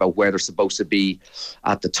date about where they're supposed to be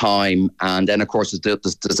at the time. And then, of course,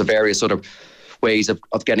 there's the various sort of ways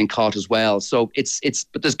of getting caught as well. So it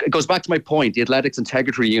goes back to my point, the Athletics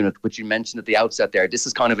Integrity Unit, which you mentioned at the outset there. This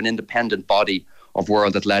is kind of an independent body of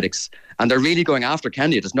world athletics, and they're really going after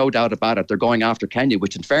Kenya. There's no doubt about it. They're going after Kenya,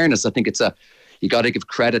 which in fairness, I think you got to give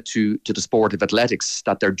credit to the sport of athletics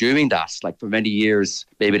that they're doing that. Like for many years,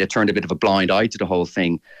 maybe they turned a bit of a blind eye to the whole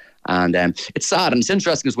thing. And it's sad, and it's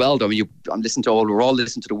interesting as well, though. We're all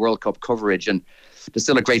listening to the World Cup coverage, and there's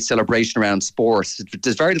still a great celebration around sports.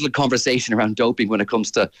 There's very little conversation around doping when it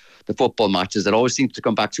comes to the football matches. It always seems to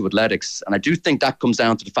come back to athletics, and I do think that comes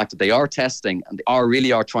down to the fact that they are testing and they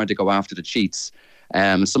really are trying to go after the cheats.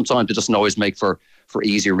 Sometimes it doesn't always make for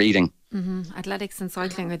easier reading. Mm-hmm. Athletics and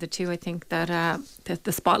cycling are the two I think that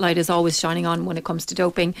the spotlight is always shining on when it comes to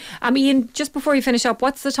doping. Ian, just before you finish up,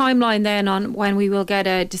 what's the timeline then on when we will get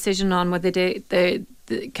a decision on whether the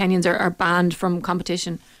Kenyans are banned from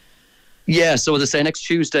competition? Yeah, so as I say, next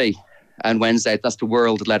Tuesday and Wednesday, that's the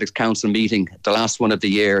World Athletics Council meeting, the last one of the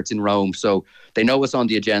year. It's in Rome, so they know what's on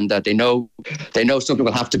the agenda. They know something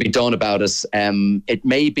will have to be done about it. It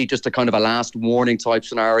may be just a kind of a last warning type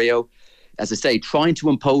scenario. As I say, trying to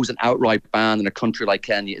impose an outright ban in a country like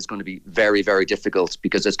Kenya is going to be very, very difficult,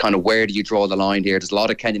 because it's kind of, where do you draw the line here? There's a lot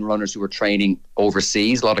of Kenyan runners who are training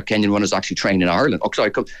overseas. A lot of Kenyan runners actually train in Ireland.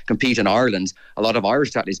 Compete in Ireland. A lot of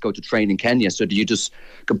Irish athletes go to train in Kenya. So do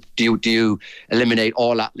you eliminate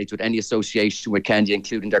all athletes with any association with Kenya,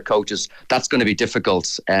 including their coaches? That's going to be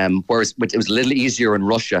difficult. Whereas it was a little easier in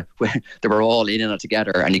Russia, where they were all in it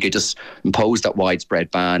together, and you could just impose that widespread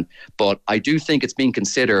ban. But I do think it's being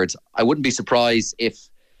considered. I wouldn't be surprised if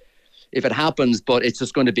it happens, but it's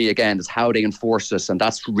just going to be, again, it's how they enforce this, and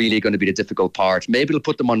that's really going to be the difficult part. Maybe it'll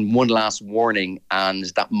put them on one last warning, and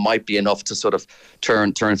that might be enough to sort of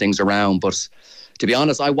turn things around. But to be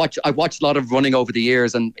honest, I've watched a lot of running over the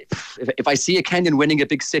years, and if I see a Kenyan winning a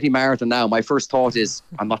big city marathon now, my first thought is,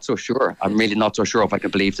 I'm not so sure. I'm really not so sure if I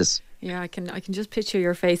can believe this. Yeah, I can just picture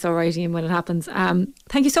your face, all right, Ian, when it happens.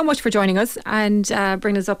 Thank you so much for joining us and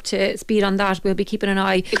bringing us up to speed on that. We'll be keeping an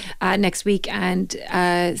eye next week and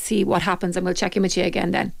see what happens, and we'll check in with you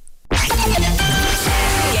again then.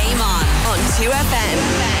 Game on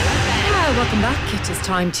 2FM. Welcome back. It is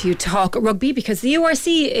time to talk rugby, because the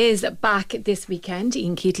URC is back this weekend.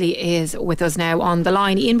 Ian Keatley is with us now on the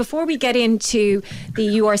line. Ian, before we get into the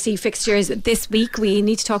URC fixtures this week, we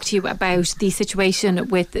need to talk to you about the situation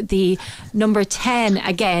with the number 10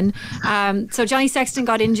 again. So Johnny Sexton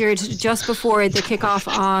got injured just before the kick-off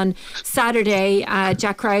on Saturday.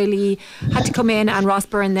 Jack Crowley had to come in, and Ross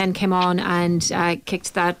Byrne then came on and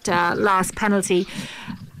kicked that last penalty.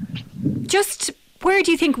 Just where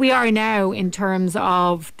do you think we are now in terms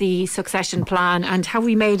of the succession plan, and have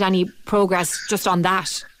we made any progress just on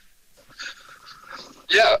that?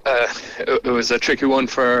 Yeah, it was a tricky one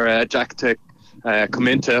for Jack to come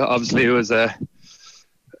into. Obviously, it was a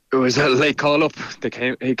late call up.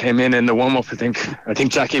 He came in the warm up. I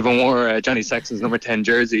think Jack even wore Johnny Sexton's number 10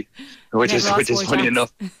 jersey, which is funny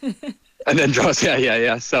enough. And then draws,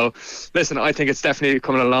 yeah. So, listen, I think it's definitely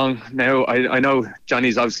coming along now. I know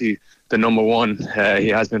Johnny's obviously the number one. He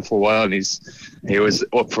has been for a while, and he was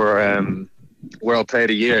up for World Player of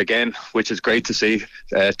the Year again, which is great to see.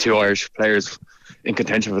 2 Irish players in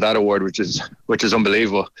contention for that award, which is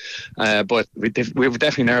unbelievable. But we've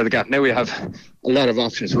definitely narrowed the gap. Now we have a lot of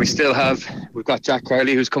options. We've got Jack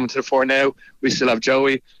Crowley, who's coming to the fore now. We still have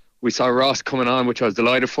Joey. We saw Ross coming on, which I was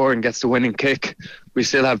delighted for, and gets the winning kick. We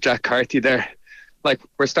still have Jack Carty there. Like,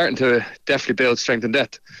 we're starting to definitely build strength and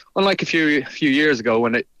depth. Unlike a few years ago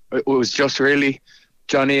when it was just really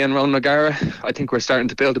Johnny and Ron O'Gara, I think we're starting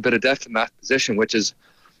to build a bit of depth in that position, which is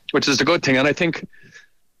the good thing. And I think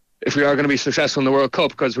if we are going to be successful in the World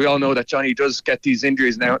Cup, because we all know that Johnny does get these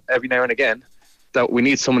injuries every now and again, that we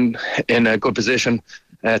need someone in a good position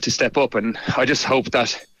to step up. And I just hope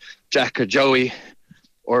that Jack or Joey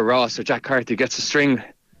or Ross or Jack Carty gets a string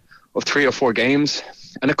of 3 or 4 games,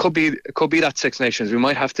 and it could be that Six Nations. We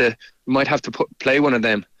might have to play one of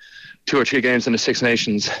them 2 or 3 games in the Six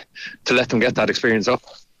Nations to let them get that experience up.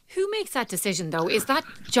 Who makes that decision though? Is that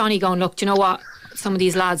Johnny going, look, do you know what, some of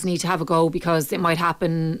these lads need to have a go because it might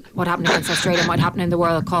happen, what happened against Australia might happen in the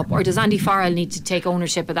World Cup? Or does Andy Farrell need to take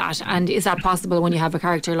ownership of that? And is that possible when you have a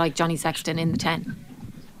character like Johnny Sexton in the 10?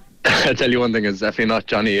 I'll tell you one thing, it's definitely not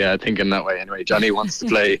Johnny thinking that way anyway. Johnny wants to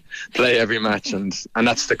play every match, and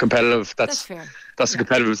that's the competitive that's fair. That's the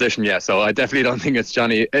competitive position, yeah. So I definitely don't think it's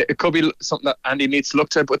Johnny. It could be something that Andy needs to look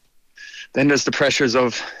to, but then there's the pressures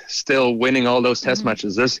of still winning all those test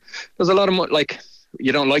matches. There's a lot of money, like,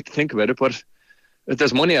 you don't like to think about it, but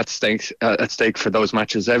there's money at stake for those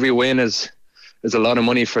matches. Every win is a lot of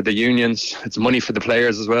money for the unions. It's money for the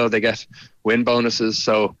players as well. They get win bonuses.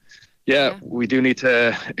 So Yeah, we do need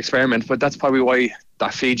to experiment, but that's probably why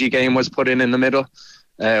that Fiji game was put in the middle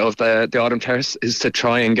of the autumn terrace, is to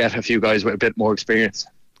try and get a few guys with a bit more experience.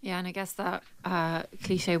 Yeah, and I guess that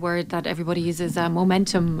cliche word that everybody uses,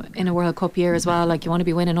 momentum in a World Cup year as well. Like, you want to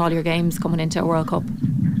be winning all your games coming into a World Cup.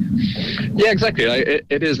 Yeah, exactly.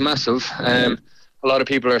 It is massive. A lot of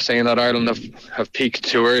people are saying that Ireland have peaked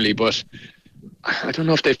too early, but I don't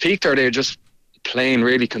know if they've peaked or they're just playing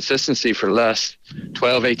really consistency for the last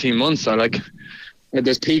 12, 18 months. So, like,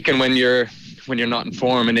 there's peaking when you're not in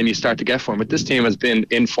form and then you start to get form. But this team has been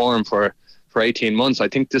in form for 18 months. I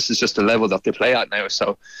think this is just the level that they play at now.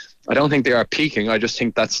 So I don't think they are peaking. I just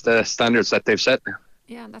think that's the standards that they've set now.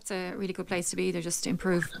 Yeah, that's a really good place to be. They're just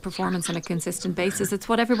improve performance on a consistent basis. It's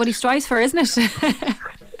what everybody strives for, isn't it?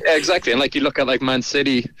 Yeah, exactly. And like, you look at like Man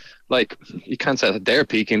City, like, you can't say that they're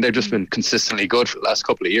peaking. They've just been consistently good for the last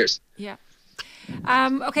couple of years. Yeah.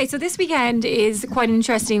 Okay, so this weekend is quite an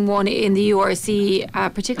interesting one in the URC,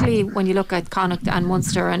 particularly when you look at Connacht and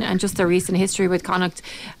Munster and just their recent history with Connacht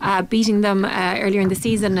beating them earlier in the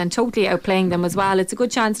season and totally outplaying them as well. It's a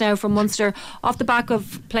good chance now for Munster, off the back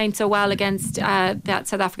of playing so well against that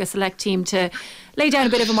South Africa select team, to lay down a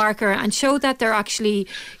bit of a marker and show that they're actually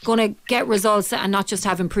going to get results and not just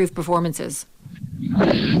have improved performances.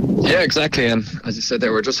 Yeah, exactly. And as you said, they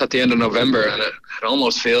were just at the end of November, and it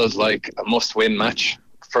almost feels like a must-win match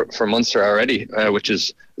for Munster already, which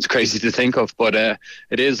is crazy to think of. But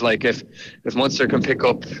it is like, if Munster can pick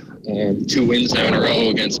up 2 wins now in a row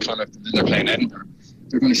against Connacht, and then they're playing Edinburgh,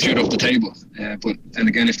 they're going to shoot up the table. But then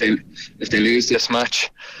again, if they lose this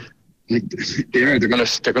match, like, they're going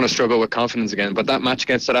to struggle with confidence again. But that match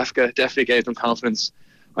against South Africa definitely gave them confidence.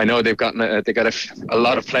 I know they've got a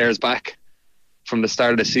lot of players back. From the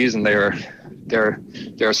start of the season, they're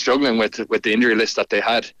struggling with the injury list that they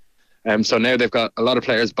had. So now they've got a lot of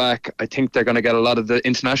players back. I think they're going to get a lot of the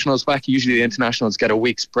internationals back. Usually the internationals get a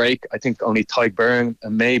week's break. I think only Tadhg Beirne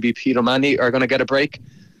and maybe Peter O'Mahony are going to get a break.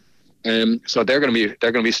 So they're going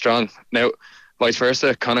to be strong. Now, vice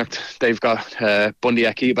versa, Connacht, they've got Bundy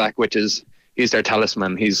Aki back, he's their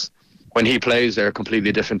talisman. When he plays, they're a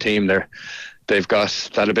completely different team. They've got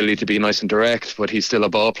that ability to be nice and direct, but he's still a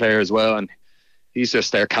ball player as well, and he's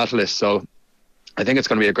just their catalyst. So I think it's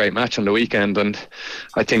going to be a great match on the weekend, and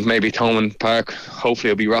I think maybe Thomond Park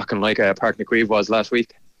hopefully will be rocking like Park na Críomh was last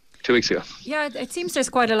week, 2 weeks ago. Yeah, it seems there's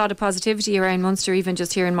quite a lot of positivity around Munster, even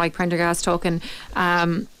just hearing Mike Prendergast talking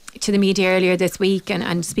to the media earlier this week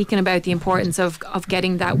and speaking about the importance of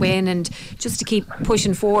getting that win and just to keep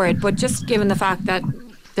pushing forward. But just given the fact that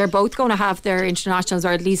they're both going to have their internationals, or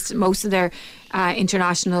at least most of their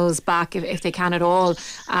internationals back if they can at all,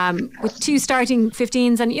 with 2 starting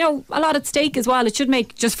 15s and, a lot at stake as well. It should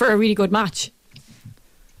make just for a really good match.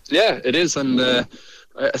 Yeah, it is. And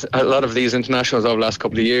a lot of these internationals over the last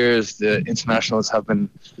couple of years, the internationals have been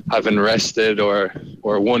rested, or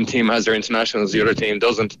one team has their internationals, the other team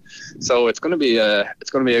doesn't. So it's going to be a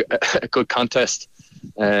good contest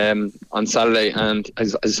on Saturday, and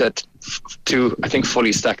as I said, 2 I think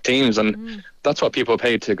fully stacked teams, and that's what people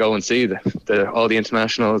paid to go and see, all the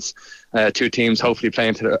internationals, 2 teams hopefully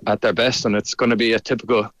playing at their best. And it's going to be a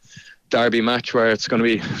typical derby match where it's going to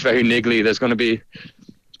be very niggly. There's going to be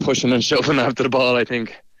pushing and shoving after the ball. I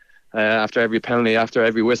think after every penalty, after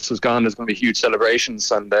every whistle's gone, there's going to be huge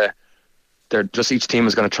celebrations, and each team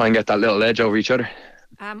is going to try and get that little edge over each other.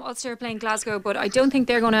 Ulster are playing Glasgow, but I don't think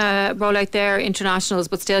they're going to roll out their internationals.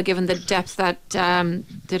 But still, given the depth that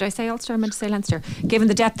did I say Ulster? I meant to say Leinster. Given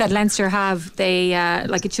the depth that Leinster have, they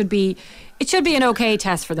it should be an okay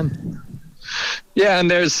test for them. Yeah,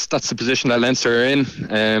 and that's the position that Leinster are in.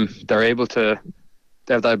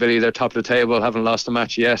 They have that ability. They're top of the table, haven't lost a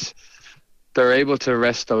match yet. They're able to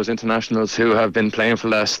rest those internationals who have been playing for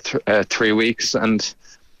the last 3 weeks, and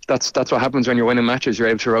that's what happens when you're winning matches. You're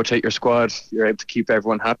able to rotate your squad. You're able to keep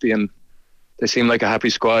everyone happy, and they seem like a happy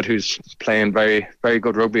squad who's playing very, very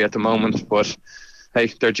good rugby at the moment. But hey,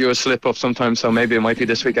 they're due a slip up sometimes, so maybe it might be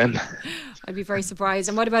this weekend. I'd be very surprised.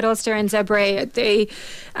 And what about Ulster and Zebre? The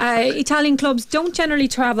Italian clubs don't generally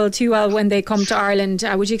travel too well when they come to Ireland.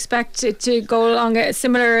 Would you expect it to go along a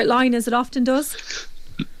similar line as it often does?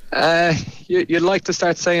 You'd like to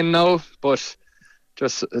start saying no, but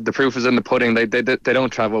just the proof is in the pudding. They don't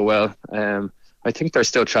travel well. I think they're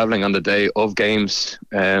still travelling on the day of games.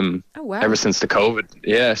 Ever since the COVID.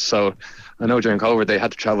 Yeah, so I know during COVID they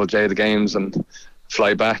had to travel the day of the games and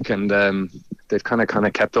fly back, and they've kind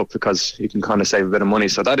of kept up because you can kind of save a bit of money.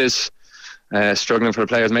 So that is struggling for the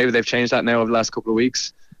players. Maybe they've changed that now over the last couple of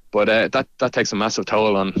weeks, but that takes a massive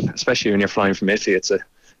toll on, especially when you're flying from Italy. It's a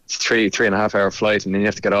 3.5 hour flight, and then you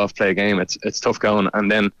have to get off, play a game. It's tough going, and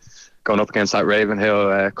then going up against that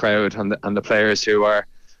Ravenhill crowd and the players who are,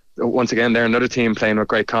 once again, they're another team playing with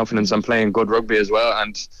great confidence and playing good rugby as well,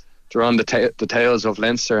 and they're on the tails of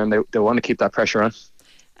Leinster, and they want to keep that pressure on.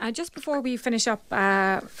 Just before we finish up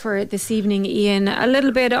for this evening, Ian, a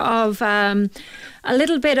little bit of Ronan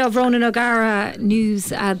O'Gara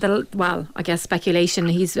news. I guess speculation.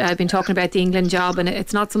 He's been talking about the England job, and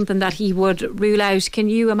it's not something that he would rule out. Can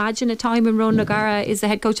you imagine a time when Ronan O'Gara is the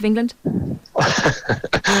head coach of England?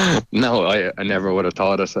 No, I never would have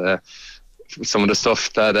thought it. Some of the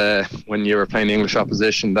stuff that when you were playing the English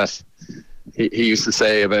opposition that he used to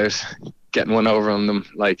say about getting one over on them,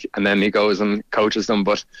 and then he goes and coaches them.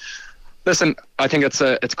 But listen, I think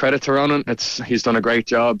it's credit to Ronan. He's done a great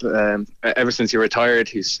job ever since he retired.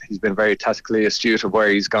 He's been very tactically astute of where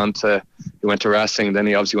he's gone to. He went to Racing, then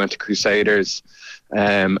he obviously went to Crusaders,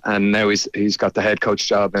 and now he's got the head coach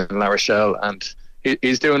job in La Rochelle, and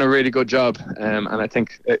he's doing a really good job. And I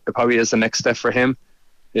think it probably is the next step for him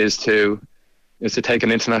is to take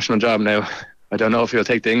an international job now. I don't know if he'll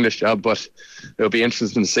take the English job, but it'll be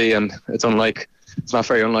interesting to see. And it's not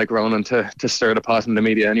very unlike Ronan to stir the pot in the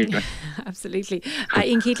media anyway. Absolutely.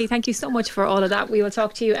 Ian Keatley, thank you so much for all of that. We will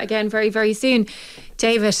talk to you again very, very soon.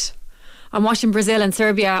 David, I'm watching Brazil and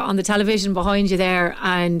Serbia on the television behind you there,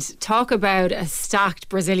 and talk about a stacked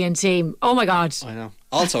Brazilian team. Oh my God. I know.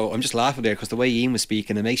 Also, I'm just laughing there because the way Ian was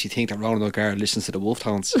speaking, it makes you think that Ronan O'Gara listens to the Wolf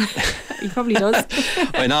Tones. He probably does.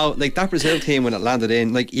 I know, that Brazil team when it landed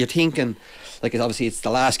in, you're thinking, it's the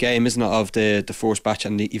last game, isn't it, of the first batch,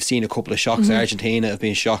 and you've seen a couple of shocks. Argentina have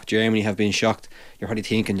been shocked, Germany have been shocked. You're probably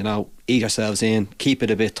thinking, ease yourselves in, keep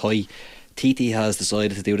it a bit tight. Titi has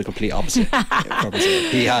decided to do the complete opposite.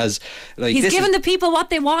 He has, he's given the people what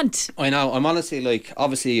they want. I know. I'm honestly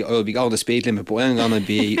obviously I'll be going the speed limit, but I'm going to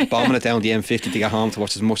be bombing it down the M50 to get home to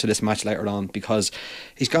watch as much of this match later on, because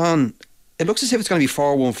he's gone. It looks as if it's going to be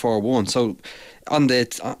 4-1, 4-1. So on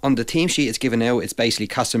the team sheet it's given out, it's basically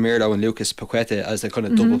Casemiro and Lucas Paqueta as the kind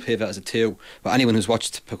of double pivot as a two. But anyone who's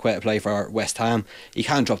watched Paqueta play for West Ham, he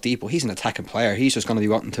can't drop deep, but he's an attacking player. He's just going to be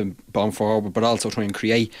wanting to bomb forward but also try and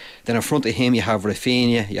create. Then in front of him you have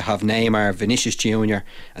Rafinha, you have Neymar, Vinicius Junior,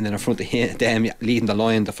 and then in front of them leading the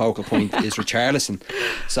line, the focal point is Richarlison.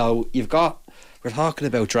 So we're talking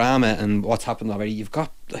about drama and what's happened already. You've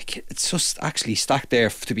got it's just actually stacked there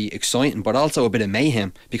to be exciting, but also a bit of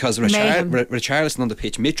mayhem, because Richarlison on the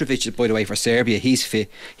pitch. Mitrovic, by the way, for Serbia, he's fit.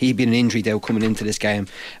 He'd been an injury though coming into this game,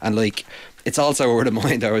 and it's also a word of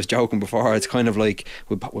mine. I was joking before. It's kind of like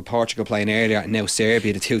with Portugal playing earlier and now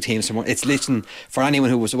Serbia, the two teams. It's listen for anyone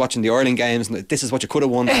who was watching the Ireland games. This is what you could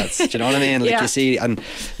have won. Lads. Do you know what I mean? You see, and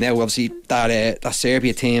now obviously that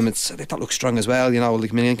Serbia team, that looks strong as well.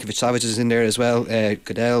 Milinkovic Savic is in there as well.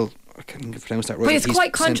 Goodell. I can't pronounce that right. But it's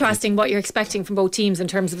quite contrasting what you're expecting from both teams in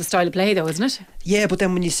terms of the style of play, though, isn't it? Yeah, but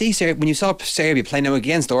then when you saw Serbia play now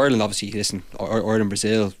against Ireland, obviously, listen, Ireland,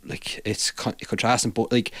 Brazil, it's contrasting.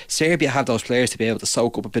 But Serbia have those players to be able to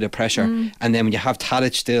soak up a bit of pressure, and then when you have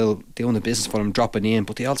Tadic still doing the business for them, dropping in,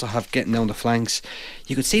 but they also have getting down the flanks.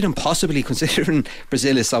 You could see them possibly, considering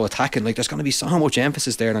Brazil is so attacking, there's going to be so much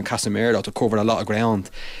emphasis there on Casemiro to cover a lot of ground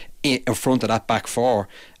in front of that back four.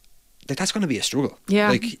 That's going to be a struggle.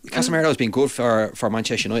 Yeah. Casemiro has been good for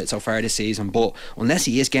Manchester United so far this season, but unless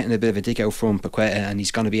he is getting a bit of a dig out from Paqueta and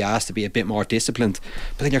he's going to be asked to be a bit more disciplined,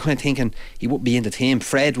 but then you're kind of thinking he wouldn't be in the team.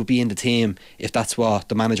 Fred would be in the team if that's what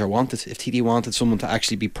the manager wanted. If TD wanted someone to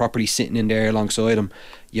actually be properly sitting in there alongside him,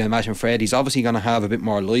 you imagine Fred, he's obviously going to have a bit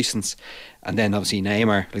more licence. And then obviously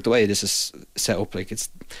Neymar, the way this is set up, it's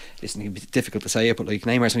difficult to say it, but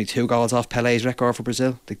Neymar's only 2 goals off Pele's record for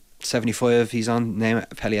Brazil. 75 he's on,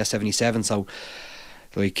 Pele has 77, so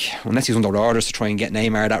unless he's under orders to try and get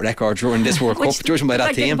Neymar that record during this World Cup, judging by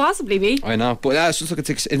that team, could possibly be. I know, but it's just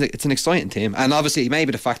it's an exciting team, and obviously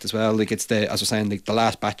maybe the fact as well, it's as we're saying, the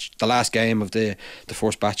last game of the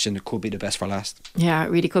first batch, and it could be the best for last. Yeah,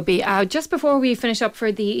 it really could be. Just before we finish up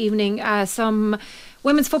for the evening, some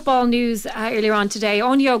women's football news earlier on today.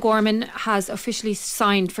 Anya O'Gorman has officially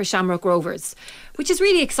signed for Shamrock Rovers, which is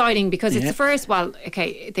really exciting because it's the first. Well,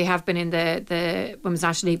 okay, they have been in the Women's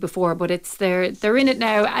National League before, but they're in it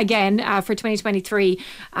now again for 2023.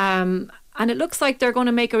 And it looks like they're going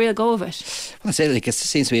to make a real go of it. Well, I say it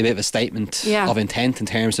seems to be a bit of a statement of intent in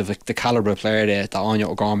terms of the calibre of player that Anya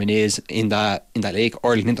O'Gorman is in that league.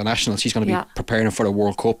 Ireland International, she's going to be preparing for the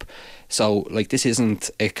World Cup. So this isn't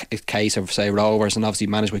a case of, say, Rovers, and obviously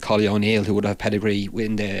managed by Collie O'Neill, who would have pedigree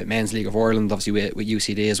in the Men's League of Ireland, obviously with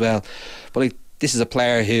UCD as well. But this is a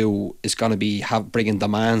player who is going to be bringing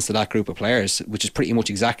demands to that group of players, which is pretty much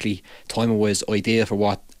exactly time-wise ideal for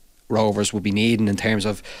what Rovers would be needing in terms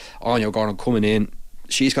of Anya O'Gorman coming in.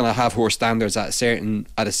 she's going to have her standards at a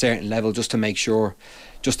certain level just to make sure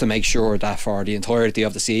that for the entirety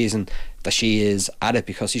of the season that she is at it,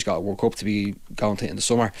 because she's got a World Cup to be going to in the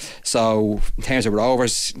summer. So in terms of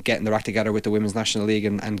Rovers getting their act together with the Women's National League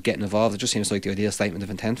and getting involved, it just seems like the ideal statement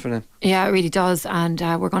of intent for them. Yeah, it really does, and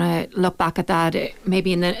we're going to look back at that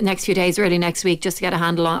maybe in the next few days, early next week, just to get a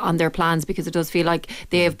handle on their plans, because it does feel like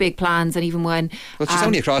they have big plans. And even when she's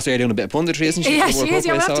only across there doing a bit of punditry, isn't she? Yeah, she is.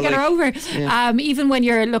 You'll have to get her over. Yeah. Even when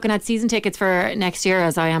you're looking at season tickets for next year,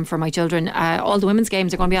 as I am for my children, all the women's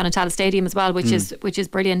games are going to be on in Tallaght Stadium as well, which is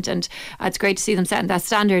brilliant, and it's great to see them setting that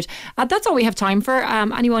standard. That's all we have time for.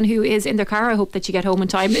 Anyone who is in their car, I hope that you get home in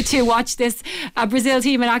time to watch this Brazil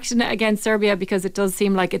team in action against Serbia, because it does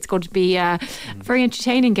seem like it's going to be a very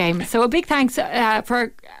entertaining game. So a big thanks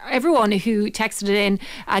for everyone who texted it in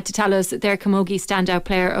to tell us their Camogie Standout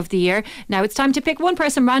Player of the Year. Now it's time to pick one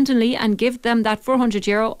person randomly and give them that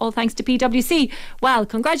 €400, all thanks to PwC. Well,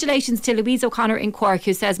 congratulations to Louise O'Connor in Cork,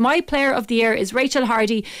 who says, my Player of the Year is Rachel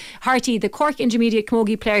Harty, the Cork Intermediate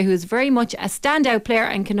Camogie player, who is very much a standout player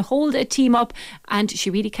and can hold a team up, and she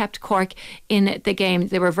really kept Cork in the game.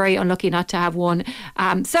 They were very unlucky not to have won.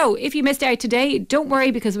 So if you missed out today, don't worry,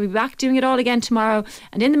 because we'll be back doing it all again tomorrow.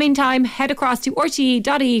 And in the meantime, head across to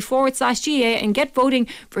rte.ie/GA and get voting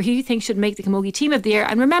for who you think should make the Camogie Team of the Year.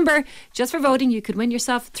 And remember, just for voting, you could win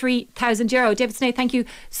yourself €3,000. David Snaith, thank you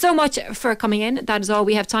so much for coming in. That is all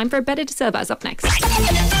we have time for. Betta De Silva is up next. RTE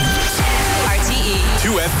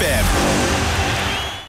 2FM.